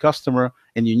one customer,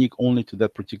 and unique only to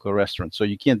that particular restaurant. So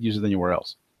you can't use it anywhere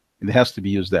else. It has to be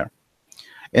used there.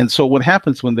 And so what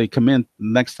happens when they come in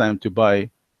next time to buy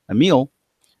a meal,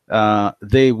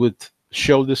 they would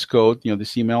show this code,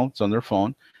 this email, it's on their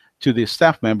phone, to the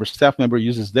staff member. Staff member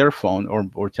uses their phone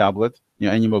or tablet,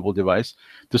 any mobile device,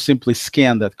 to simply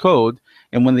scan that code.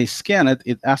 And when they scan it,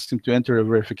 it asks them to enter a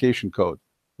verification code,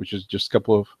 which is just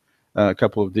a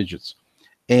couple of digits.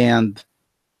 And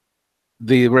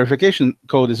the verification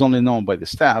code is only known by the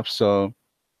staff. So,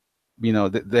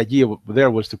 the idea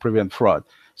there was to prevent fraud.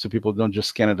 So people don't just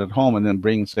scan it at home and then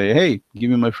bring and say, "Hey, give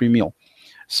me my free meal."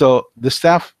 So the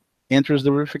staff enters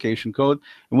the verification code.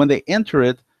 And when they enter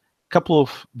it, a couple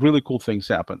of really cool things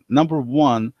happen. Number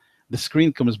one, the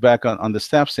screen comes back on the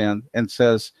staff's end and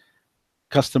says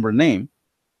customer name,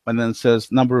 and then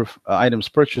says number of items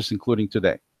purchased, including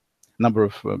today, number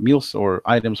of meals or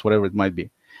items, whatever it might be.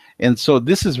 And so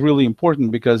this is really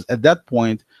important, because at that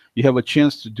point, you have a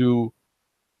chance to do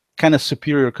kind of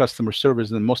superior customer service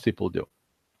than most people do.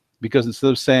 Because instead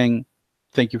of saying,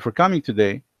 "Thank you for coming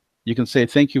today," you can say,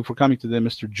 "Thank you for coming today,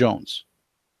 Mr. Jones,"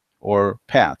 or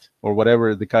Pat, or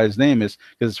whatever the guy's name is,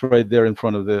 because it's right there in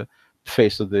front of the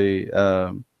face of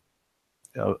the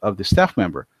staff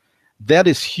member. That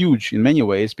is huge in many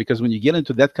ways, because when you get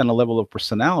into that kind of level of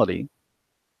personality,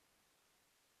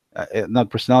 not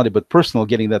personality, but personal,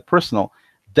 getting that personal,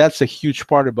 that's a huge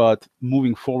part about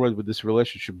moving forward with this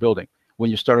relationship building. When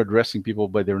you start addressing people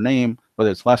by their name, whether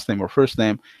it's last name or first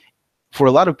name, for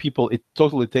a lot of people, it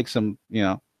totally takes them,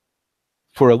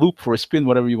 for a loop, for a spin,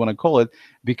 whatever you want to call it,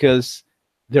 because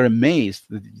they're amazed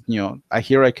that,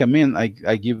 I come in, I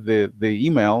give the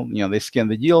email, they scan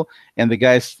the deal, and the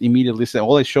guys immediately say,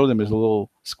 all I show them is a little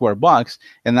square box,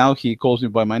 and now he calls me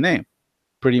by my name.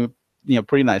 Pretty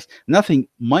nice. Nothing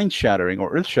mind-shattering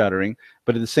or earth-shattering,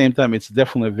 but at the same time, it's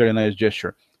definitely a very nice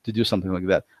gesture to do something like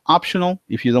that. Optional,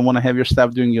 if you don't want to have your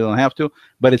staff doing, you don't have to,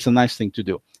 but it's a nice thing to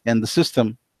do. And the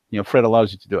system, FreD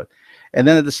allows you to do it. And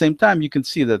then at the same time, you can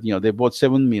see that, they bought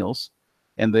 7 meals,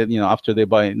 and then, after they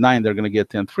buy 9, they're going to get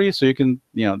 10 free. So you can,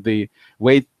 the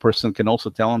wait person can also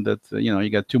tell them that, you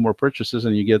got 2 more purchases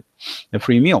and you get a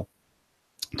free meal,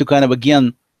 to kind of,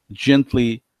 again,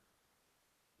 gently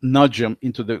nudge them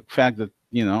into the fact that,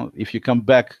 if you come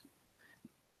back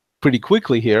pretty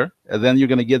quickly here, then you're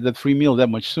going to get that free meal that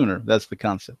much sooner. That's the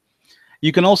concept.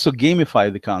 You can also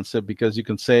gamify the concept, because you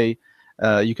can say,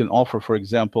 you can offer, for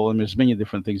example, and there's many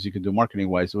different things you can do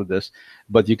marketing-wise with this,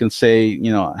 but you can say,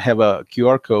 have a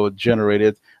QR code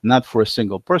generated, not for a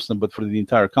single person, but for the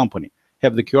entire company.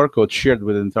 Have the QR code shared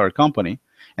with the entire company,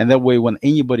 and that way when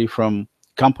anybody from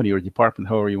company or department,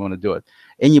 however you want to do it,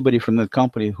 anybody from that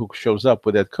company who shows up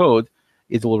with that code,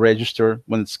 it will register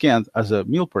when it's scanned as a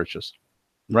meal purchase,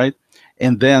 right?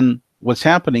 And then what's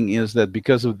happening is that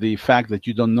because of the fact that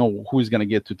you don't know who is going to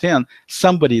get to 10,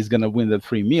 somebody is going to win that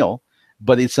free meal,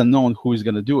 but it's unknown who is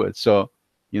going to do it. So,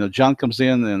 John comes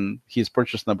in and he's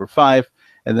purchased number 5,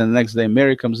 and then the next day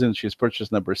Mary comes in, she's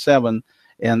purchased number 7,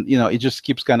 and it just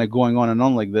keeps kind of going on and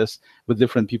on like this with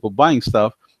different people buying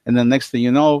stuff. And then next thing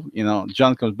you know,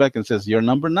 John comes back and says, you're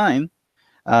number 9.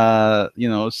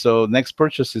 So next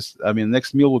purchase is,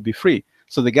 next meal will be free.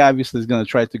 So the guy obviously is going to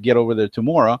try to get over there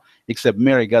tomorrow, except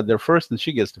Mary got there first and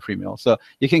she gets the free meal. So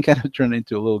you can kind of turn it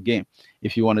into a little game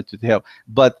if you wanted to have.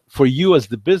 But for you as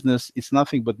the business, it's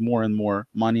nothing but more and more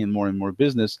money and more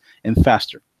business and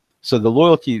faster. So the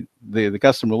loyalty, the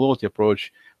customer loyalty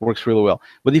approach works really well.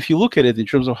 But if you look at it in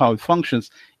terms of how it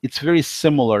functions, it's very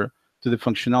similar to the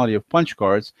functionality of punch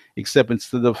cards, except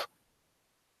instead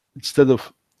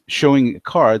of showing a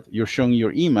card, you're showing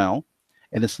your email,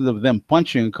 and instead of them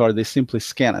punching a card, they simply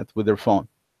scan it with their phone.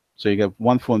 So you got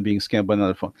one phone being scanned by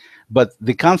another phone. But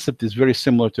the concept is very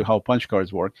similar to how punch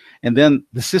cards work. And then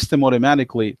the system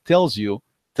automatically tells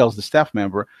the staff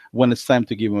member when it's time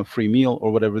to give them a free meal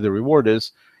or whatever the reward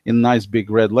is, in nice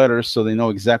big red letters, so they know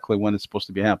exactly when it's supposed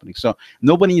to be happening. So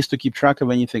nobody needs to keep track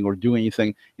of anything or do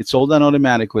anything. It's all done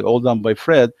automatically, all done by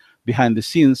FreD behind the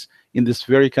scenes in this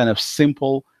very kind of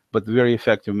simple but very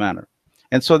effective manner.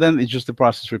 And so then it's just the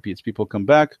process repeats. People come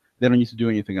back, they don't need to do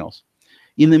anything else.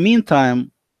 In the meantime,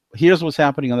 here's what's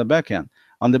happening on the back end.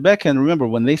 On the back end, remember,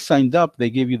 when they signed up, they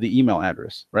gave you the email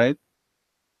address, right?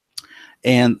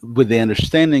 And with the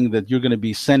understanding that you're going to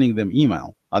be sending them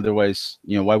email. Otherwise,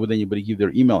 why would anybody give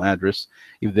their email address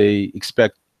if they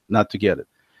expect not to get it?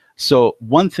 So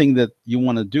one thing that you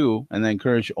want to do, and I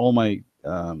encourage all my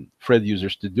FreD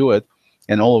users to do it,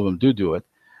 and all of them do it,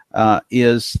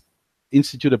 is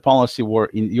institute a policy where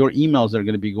in your emails that are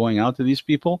going to be going out to these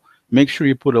people, make sure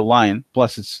you put a line,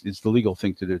 plus it's the legal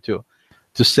thing to do too,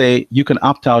 to say you can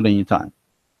opt out anytime.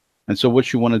 And so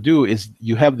what you want to do is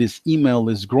you have this email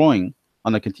list growing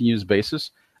on a continuous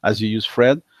basis as you use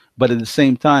FreD, but at the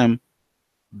same time,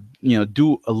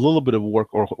 do a little bit of work,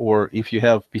 or if you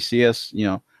have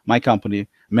PCS, my company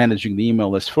managing the email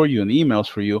list for you and the emails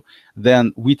for you,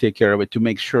 then we take care of it to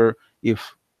make sure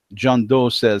if John Doe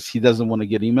says he doesn't want to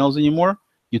get emails anymore,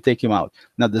 you take him out.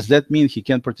 Now, does that mean he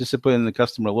can't participate in the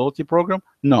customer loyalty program?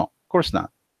 No, of course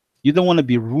not. You don't want to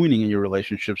be ruining your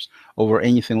relationships over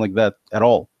anything like that at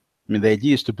all. I mean, the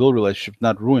idea is to build relationships,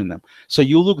 not ruin them. So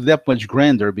you look that much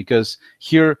grander because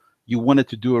here you wanted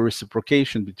to do a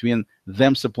reciprocation between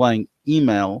them supplying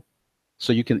email,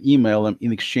 so you can email them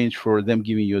in exchange for them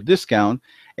giving you a discount.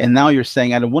 And now you're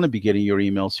saying, I don't want to be getting your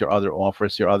emails, your other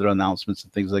offers, your other announcements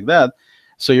and things like that.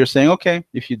 So you're saying, okay,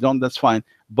 if you don't, that's fine.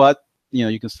 But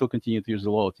you can still continue to use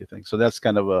the loyalty thing. So that's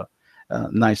kind of a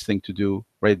nice thing to do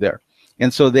right there.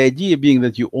 And so the idea being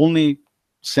that you only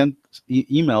send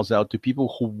emails out to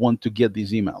people who want to get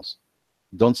these emails.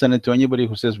 Don't send it to anybody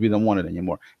who says we don't want it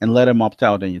anymore, and let them opt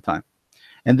out anytime.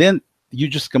 And then you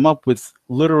just come up with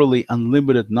literally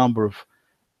unlimited number of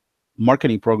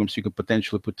marketing programs you could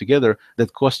potentially put together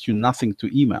that cost you nothing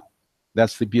to email.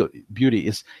 That's the beauty,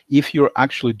 is if you're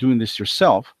actually doing this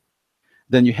yourself,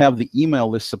 then you have the email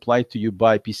list supplied to you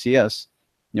by PCS.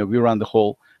 We run the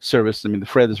whole service. I mean, the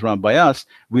FreD is run by us.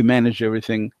 We manage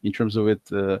everything in terms of its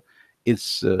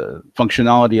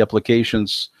functionality,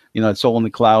 applications. It's all in the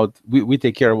cloud. We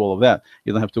take care of all of that.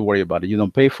 You don't have to worry about it. You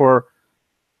don't pay for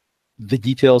the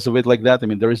details of it like that. I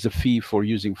mean, there is a fee for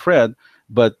using FreD,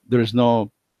 but there's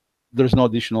no there's no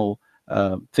additional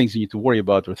things you need to worry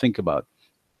about or think about.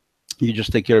 You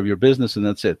just take care of your business, and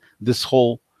that's it. This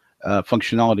whole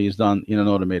functionality is done in an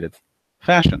automated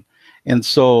fashion. And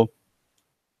so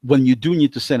when you do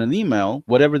need to send an email,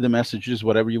 whatever the message is,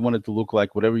 whatever you want it to look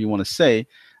like, whatever you want to say,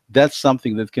 that's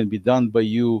something that can be done by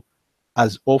you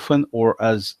as often or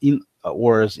as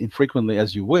infrequently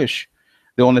as you wish.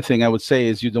 The only thing I would say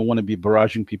is you don't want to be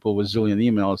barraging people with zillion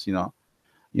emails,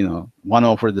 one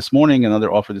offer this morning,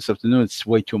 another offer this afternoon. It's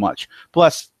way too much.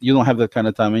 Plus, you don't have that kind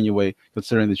of time anyway,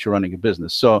 considering that you're running a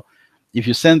business. So if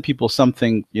you send people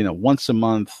something, once a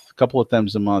month, a couple of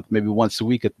times a month, maybe once a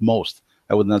week at most,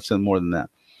 I would not send more than that.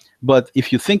 But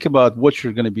if you think about what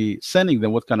you're going to be sending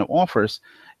them, what kind of offers,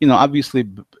 obviously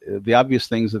the obvious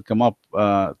things that come up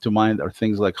to mind are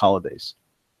things like holidays.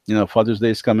 Father's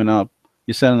Day is coming up.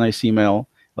 You send a nice email,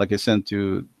 like I sent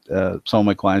to some of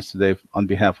my clients today on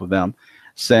behalf of them,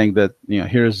 saying that,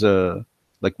 here's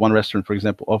like one restaurant, for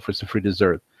example, offers a free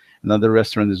dessert. Another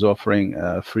restaurant is offering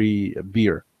free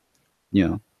beer,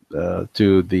 to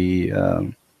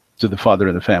the father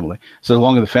and the family. So as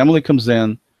long as the family comes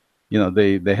in,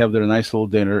 they have their nice little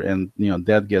dinner, and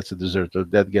dad gets a dessert or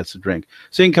dad gets a drink.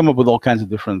 So you can come up with all kinds of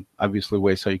different, obviously,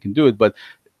 ways how you can do it. But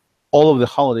all of the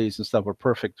holidays and stuff are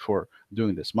perfect for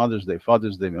doing this. Mother's Day,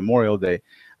 Father's Day, Memorial Day,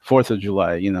 4th of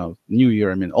July, New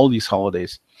Year. I mean, all these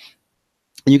holidays.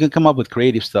 And you can come up with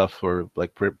creative stuff for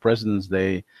like President's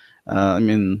Day.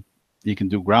 You can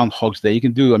do Groundhog's Day. You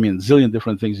can do, zillion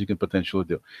different things you can potentially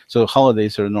do. So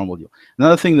holidays are a normal deal.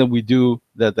 Another thing that we do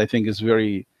that I think is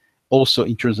very also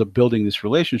in terms of building this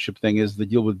relationship thing is the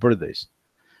deal with birthdays.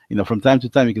 From time to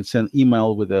time, you can send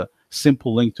email with a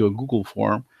simple link to a Google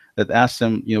form that asks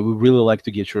them, we really like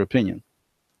to get your opinion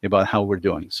about how we're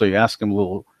doing. So you ask them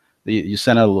you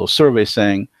send out a little survey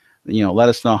saying, let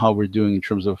us know how we're doing in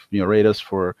terms of, rate us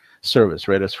for service,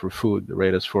 rate us for food,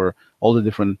 rate us for all the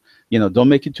different, don't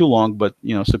make it too long, but,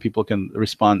 so people can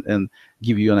respond and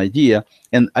give you an idea.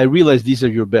 And I realize these are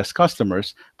your best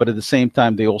customers, but at the same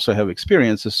time, they also have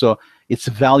experiences. So it's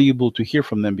valuable to hear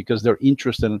from them because they're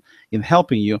interested in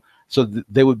helping you. So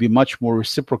they would be much more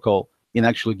reciprocal in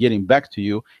actually getting back to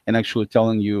you and actually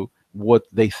telling you what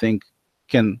they think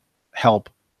can help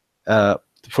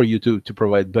for you to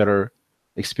provide better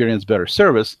experience, better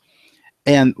service.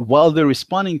 And while they're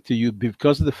responding to you,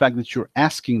 because of the fact that you're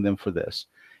asking them for this,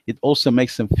 it also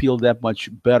makes them feel that much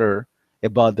better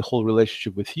about the whole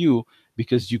relationship with you,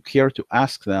 because you care to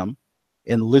ask them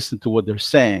and listen to what they're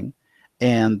saying,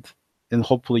 and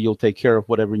hopefully you'll take care of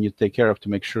whatever you need to take care of to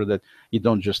make sure that you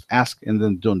don't just ask and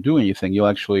then don't do anything. You'll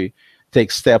actually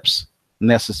take steps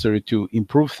necessary to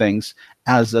improve things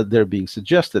as they're being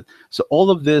suggested. So all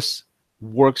of this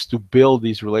works to build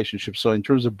these relationships. So in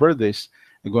terms of birthdays,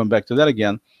 and going back to that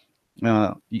again,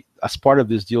 as part of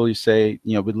this deal, you say,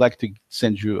 we'd like to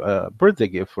send you a birthday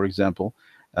gift, for example,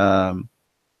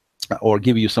 or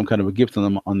give you some kind of a gift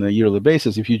on a yearly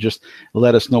basis. If you just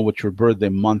let us know what your birthday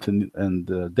month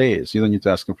and day is, you don't need to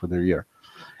ask them for their year.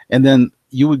 And then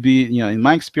you would be, in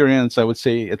my experience, I would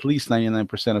say at least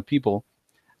 99% of people,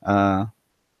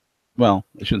 well,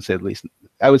 I shouldn't say at least,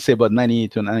 I would say about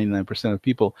 98 to 99% of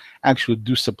people actually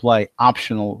do supply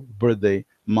optional birthday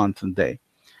month and day.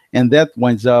 And that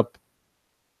winds up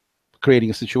creating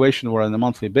a situation where on a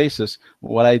monthly basis,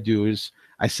 what I do is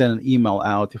I send an email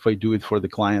out. If I do it for the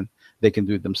client, they can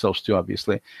do it themselves too,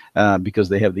 obviously, because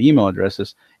they have the email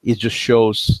addresses. It just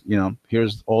shows,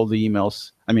 here's all the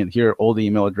emails. Here are all the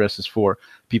email addresses for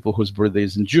people whose birthday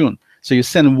is in June. So you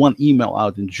send one email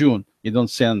out in June. You don't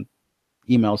send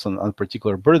emails on a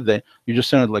particular birthday. You just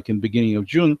send it like in the beginning of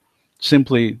June,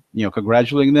 simply,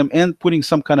 congratulating them and putting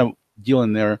some kind of deal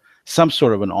in there, some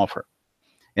sort of an offer.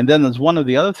 And then as one of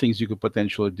the other things you could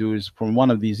potentially do is from one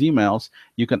of these emails,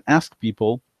 you can ask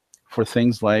people for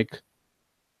things like,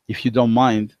 if you don't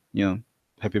mind,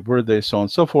 happy birthday, so on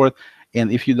and so forth.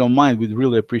 And if you don't mind, we'd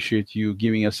really appreciate you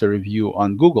giving us a review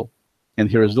on Google. And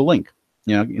here's the link,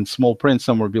 in small print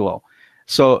somewhere below.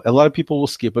 So a lot of people will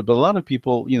skip it, but a lot of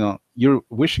people, you're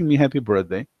wishing me happy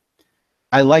birthday.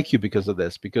 I like you because of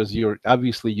this, because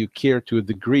obviously you care to a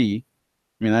degree.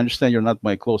 I understand you're not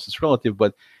my closest relative,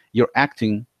 but you're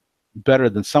acting better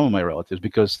than some of my relatives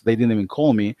because they didn't even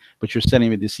call me, but you're sending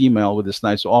me this email with this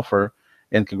nice offer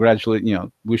and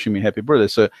congratulating, wishing me happy birthday.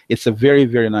 So it's a very,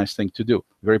 very nice thing to do.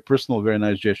 Very personal, very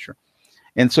nice gesture.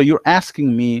 And so you're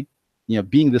asking me,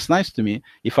 being this nice to me,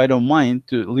 if I don't mind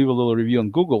to leave a little review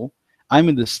on Google. I'm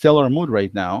in the stellar mood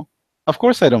right now. Of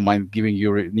course, I don't mind giving you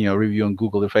a review on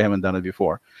Google if I haven't done it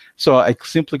before. So I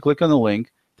simply click on the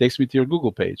link, takes me to your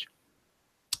Google page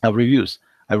of reviews.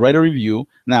 I write a review.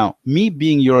 Now, me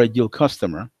being your ideal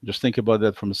customer, just think about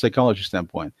that from a psychology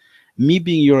standpoint. me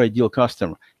being your ideal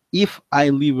customer, if I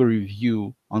leave a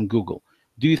review on Google,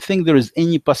 do you think there is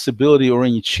any possibility or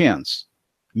any chance,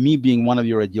 me being one of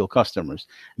your ideal customers,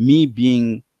 me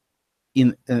being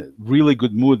in a really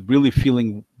good mood, really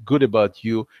feeling good about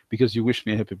you because you wished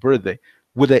me a happy birthday,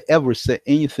 would I ever say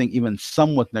anything even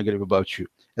somewhat negative about you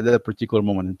at that particular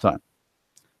moment in time?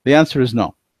 The answer is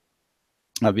no.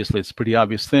 Obviously, it's a pretty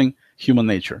obvious thing, human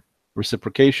nature.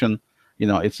 Reciprocation,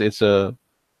 it's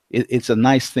a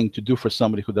nice thing to do for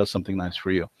somebody who does something nice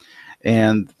for you.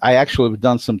 And I actually have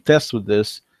done some tests with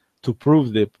this to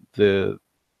prove that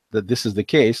this is the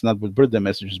case, not with birthday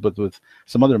messages, but with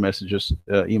some other messages,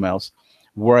 emails,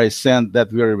 where I sent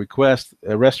that very request.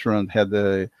 A restaurant had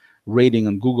a rating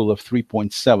on Google of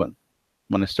 3.7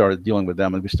 when I started dealing with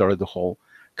them, and we started the whole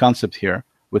concept here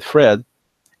with FreD.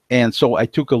 And so I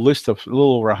took a list of a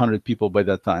little over 100 people by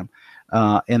that time,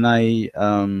 and I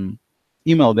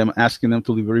emailed them asking them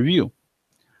to leave a review.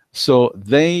 So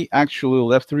they actually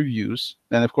left reviews,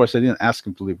 and of course I didn't ask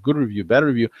them to leave good review, bad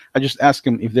review. I just asked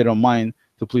them if they don't mind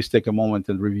to please take a moment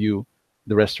and review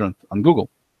the restaurant on Google.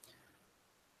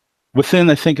 Within,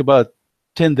 I think, about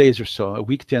 10 days or so, a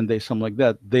week, 10 days, something like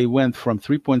that, they went from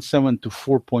 3.7 to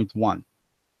 4.1.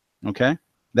 Okay,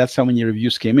 that's how many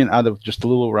reviews came in out of just a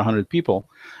little over 100 people,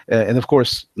 and of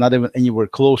course not even anywhere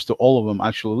close to all of them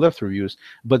actually left reviews,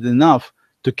 but enough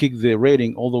to kick the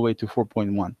rating all the way to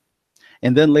 4.1.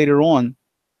 And then later on,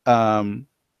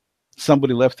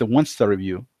 somebody left a 1-star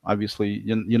review. Obviously,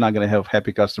 you're not going to have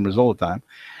happy customers all the time.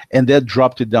 And that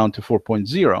dropped it down to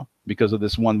 4.0 because of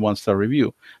this one-star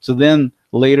review. So then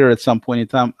later at some point in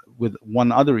time, with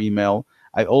one other email,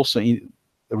 I also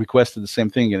requested the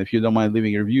same thing. And if you don't mind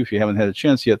leaving a review, if you haven't had a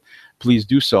chance yet, please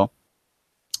do so,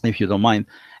 if you don't mind.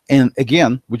 And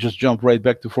again, we just jumped right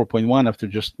back to 4.1 after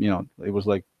just, it was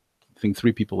like, I think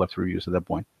 3 people left reviews at that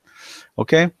point.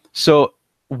 Okay, so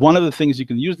one of the things you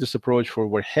can use this approach for,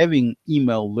 where having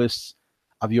email lists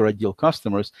of your ideal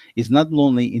customers is not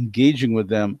only engaging with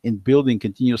them in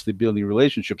continuously building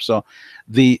relationships. So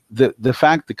the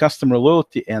customer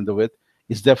loyalty end of it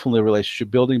is definitely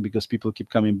relationship building, because people keep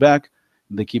coming back,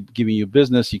 they keep giving you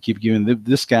business, you keep giving them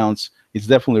discounts. It's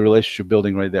definitely relationship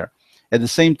building right there. At the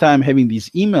same time, having these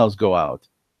emails go out,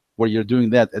 where you're doing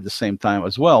that at the same time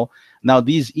as well. Now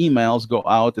these emails go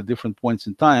out at different points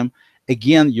in time.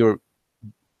 Again, you're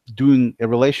doing a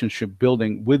relationship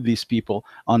building with these people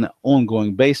on an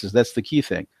ongoing basis. That's the key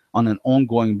thing, on an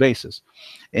ongoing basis.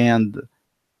 And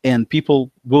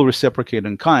people will reciprocate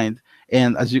in kind.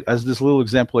 And as this little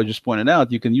example I just pointed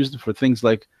out, you can use it for things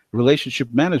like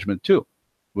relationship management too,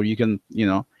 where you can,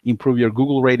 improve your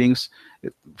Google ratings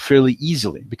fairly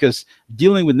easily, because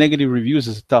dealing with negative reviews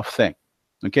is a tough thing.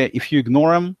 Okay, if you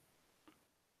ignore them,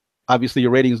 obviously your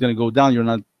rating is going to go down. You're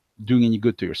not doing any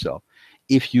good to yourself.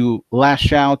 If you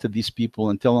lash out at these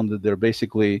people and tell them that they're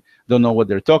basically don't know what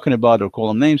they're talking about, or call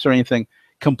them names or anything,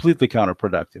 completely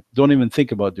counterproductive. Don't even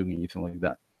think about doing anything like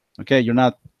that. Okay, you're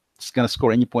not going to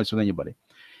score any points with anybody.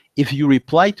 If you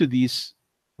reply to these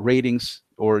ratings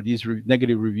or these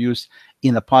negative reviews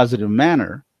in a positive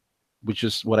manner, which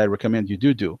is what I recommend you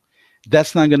do,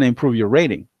 that's not going to improve your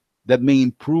rating. That may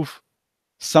improve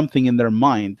something in their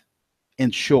mind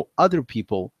and show other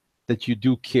people that you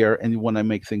do care and you want to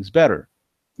make things better.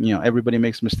 Everybody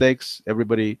makes mistakes.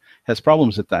 Everybody has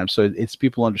problems at times. So it's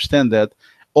people understand that.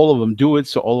 All of them do it,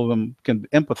 so all of them can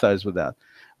empathize with that.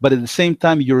 But at the same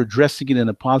time, you're addressing it in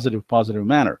a positive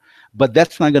manner. But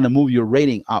that's not going to move your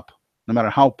rating up. No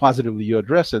matter how positively you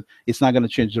address it, it's not going to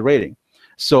change the rating.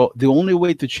 So the only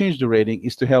way to change the rating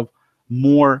is to have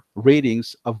more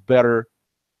ratings of better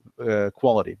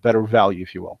quality, better value,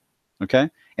 if you will. Okay,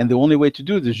 and the only way to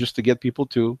do it is just to get people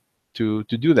to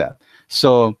do that.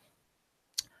 So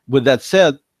with that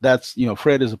said, that's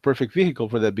FreD is a perfect vehicle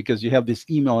for that, because you have this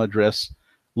email address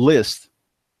list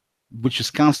which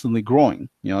is constantly growing.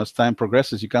 As time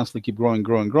progresses, you constantly keep growing,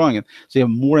 and so you have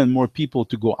more and more people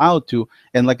to go out to.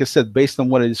 And like I said, based on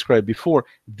what I described before,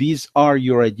 these are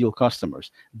your ideal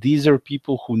customers. These are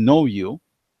people who know you,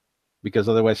 because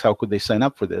otherwise how could they sign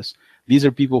up for this? These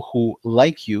are people who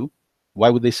like you. Why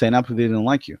would they sign up if they didn't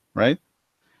like you, right?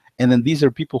 And then these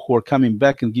are people who are coming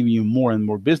back and giving you more and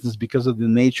more business because of the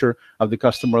nature of the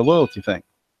customer loyalty thing,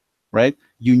 right?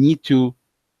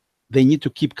 They need to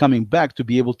keep coming back to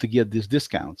be able to get these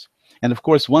discounts. And of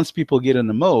course, once people get in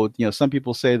the mode, some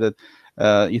people say that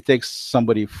it takes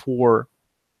somebody 4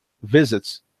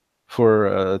 visits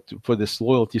for this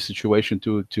loyalty situation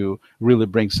to really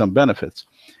bring some benefits.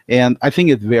 And I think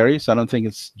it varies. I don't think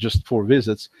it's just 4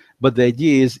 visits, but the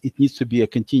idea is it needs to be a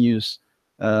continuous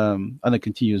on a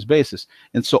continuous basis.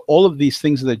 And so all of these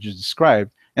things that I just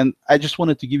described, and I just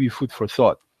wanted to give you food for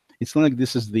thought. It's not like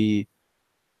this is the,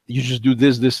 you just do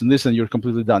this, this, and this, and you're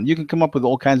completely done. You can come up with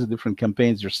all kinds of different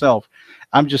campaigns yourself.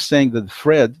 I'm just saying that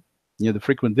FreD, the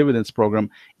frequent dividends program,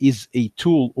 is a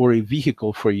tool or a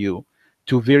vehicle for you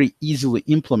to very easily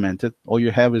implement it. All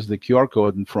you have is the QR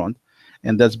code in front,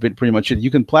 and that's pretty much it.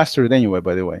 You can plaster it anyway,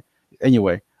 by the way.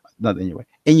 Anyway, not anyway,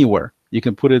 anywhere. You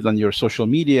can put it on your social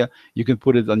media. You can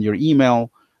put it on your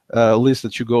email list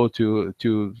that you go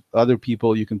to other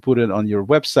people. You can put it on your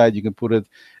website. You can put it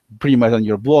pretty much on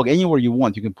your blog, anywhere you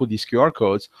want. You can put these QR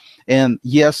codes, and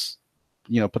yes,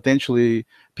 potentially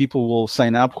people will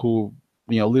sign up who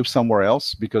live somewhere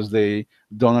else because they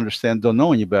don't understand, don't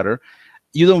know any better.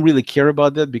 You don't really care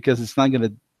about that because it's not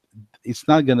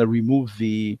gonna remove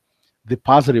the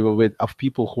positive of it, of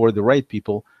people who are the right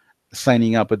people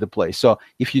signing up at the place. So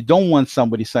if you don't want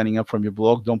somebody signing up from your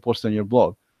blog, don't post on your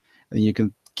blog, and you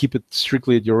can keep it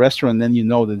strictly at your restaurant. Then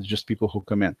that it's just people who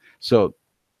come in. So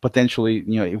potentially,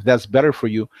 if that's better for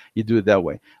you, you do it that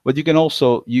way. But you can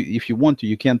also, if you want to,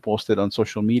 you can post it on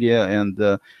social media. And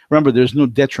remember, there's no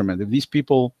detriment. If these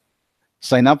people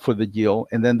sign up for the deal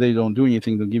and then they don't do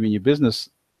anything, don't give you any business,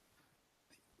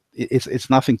 it's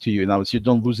nothing to you. Now, you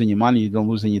don't lose any money, you don't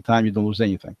lose any time, you don't lose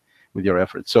anything with your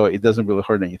efforts. So it doesn't really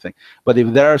hurt anything. But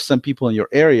if there are some people in your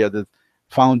area that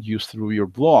found you through your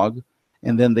blog,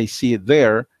 and then they see it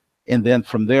there, and then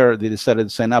from there they decided to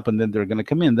sign up, and then they're going to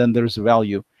come in, then there's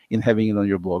value in having it on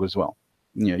your blog as well.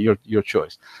 Your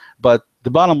choice. But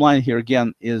the bottom line here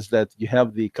again is that you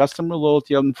have the customer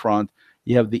loyalty up in front.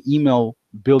 You have the email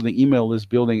list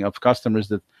building of customers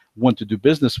that want to do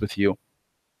business with you,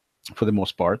 for the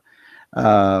most part,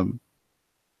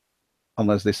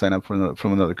 unless they sign up from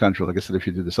another country. Like I said, if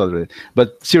you do this other way.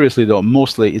 But seriously though,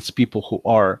 mostly it's people who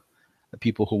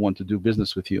want to do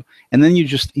business with you. And then you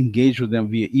just engage with them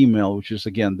via email, which is,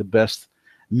 again, the best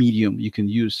medium you can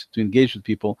use to engage with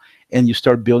people. And you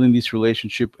start building this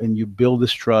relationship, and you build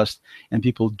this trust, and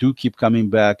people do keep coming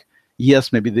back.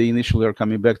 Yes, maybe they initially are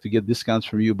coming back to get discounts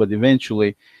from you, but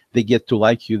eventually they get to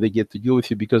like you, they get to deal with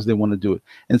you because they want to do it.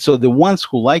 And so the ones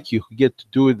who like you, who get to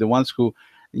do it, the ones who,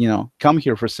 come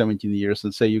here for 17 years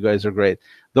and say you guys are great,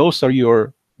 those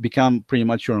are become pretty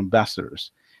much your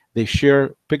ambassadors. They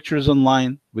share pictures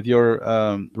online with your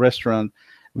restaurant,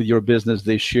 with your business.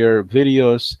 They share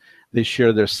videos. They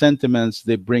share their sentiments.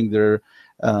 They bring their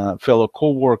fellow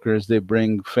co-workers. They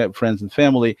bring friends and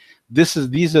family.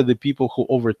 These are the people who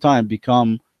over time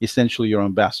become essentially your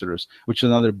ambassadors, which is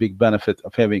another big benefit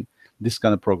of having this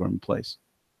kind of program in place.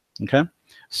 Okay?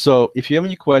 So if you have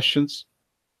any questions,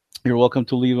 you're welcome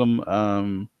to leave them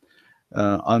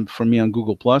from me on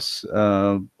Google Plus,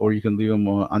 or you can leave them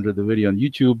under the video on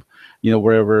YouTube,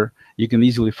 wherever. You can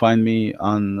easily find me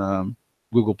on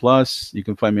Google Plus. You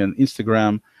can find me on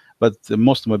Instagram, but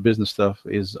most of my business stuff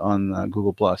is on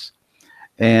Google Plus.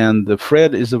 And the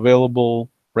FreD is available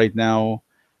right now.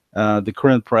 The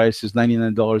current price is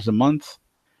 $99 a month,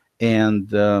 and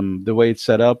the way it's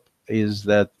set up is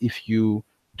that if you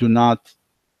do not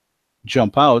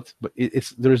jump out, but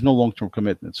there is no long-term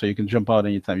commitment, so you can jump out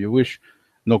anytime you wish,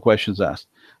 no questions asked.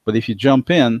 But if you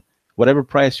jump in, whatever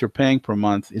price you're paying per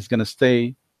month is going to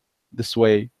stay this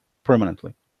way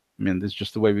permanently. I mean, this is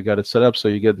just the way we got it set up, so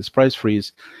you get this price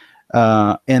freeze,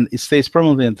 and it stays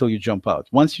permanently until you jump out.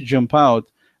 Once you jump out,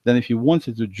 then if you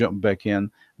wanted to jump back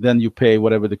in, then you pay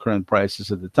whatever the current price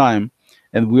is at the time.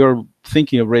 And we are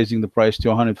thinking of raising the price to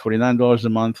 $149 a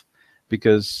month,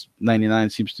 because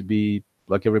 $99 seems to be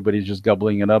like everybody's just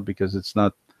gobbling it up, because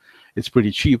it's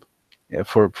pretty cheap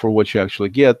for what you actually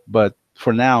get. But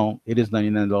for now, it is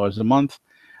 $99 a month.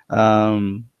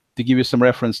 To give you some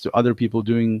reference to other people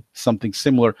doing something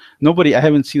similar, I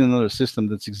haven't seen another system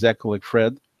that's exactly like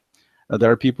FreD.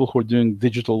 There are people who are doing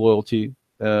digital loyalty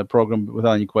program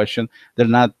without any question. They're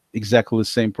not exactly the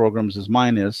same programs as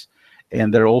mine is,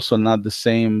 and they're also not the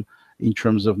same in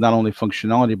terms of not only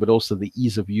functionality, but also the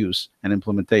ease of use and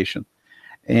implementation.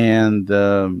 And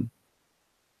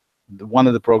one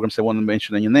of the programs, I want to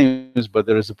mention any names, but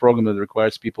there is a program that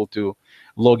requires people to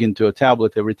log into a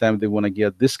tablet every time they want to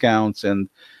get discounts, and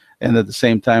at the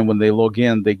same time when they log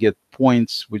in, they get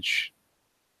points, which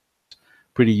is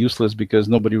pretty useless because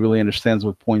nobody really understands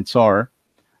what points are.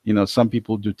 Some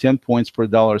people do 10 points per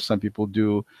dollar, some people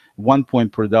do 1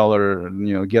 point per dollar,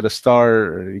 get a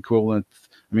star equivalent.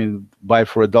 I mean, buy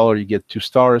for $1, you get 2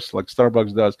 stars, like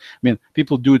Starbucks does. I mean,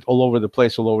 people do it all over the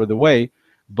place, all over the way.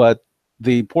 But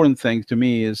the important thing to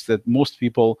me is that most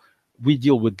people, we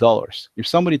deal with dollars. If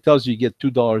somebody tells you get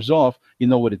 $2 off, you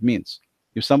know what it means.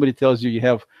 If somebody tells you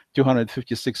have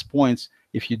 256 points,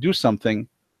 if you do something,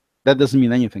 that doesn't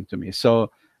mean anything to me.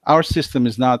 So our system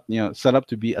is not set up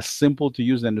to be as simple to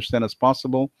use and understand as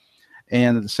possible.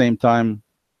 and at the same time,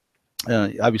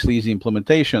 obviously easy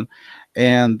implementation.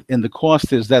 And the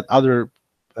cost is that other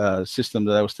system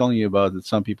that I was telling you about that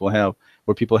some people have,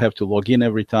 where people have to log in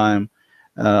every time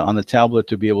on the tablet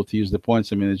to be able to use the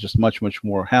points. I mean, it's just much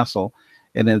more hassle,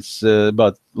 and it's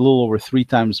about a little over 3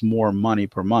 times more money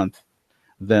per month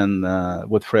than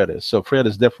what FreD is. So FreD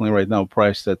is definitely right now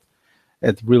priced at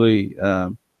really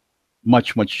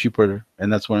much cheaper,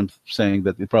 and that's what I'm saying,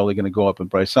 that it's probably going to go up in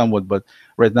price somewhat. But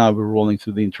right now we're rolling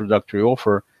through the introductory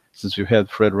offer since we've had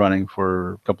FreD running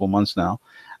for a couple of months now,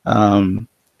 and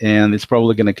it's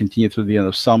probably going to continue through the end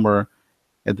of summer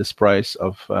at this price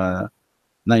of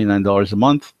 $99 a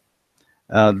month.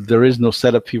 There is no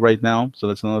setup fee right now, so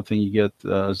that's another thing you get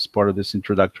as part of this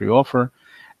introductory offer.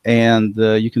 And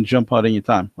you can jump out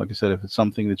anytime. Like I said, if it's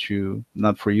something that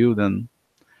not for you, then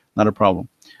not a problem.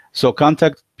 So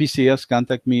contact PCS,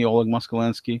 contact me, Oleg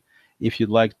Moskalansky, if you'd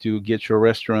like to get your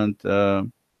restaurant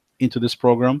into this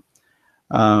program.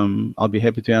 I'll be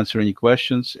happy to answer any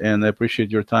questions, and I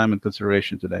appreciate your time and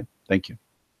consideration today. Thank you.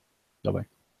 Bye-bye.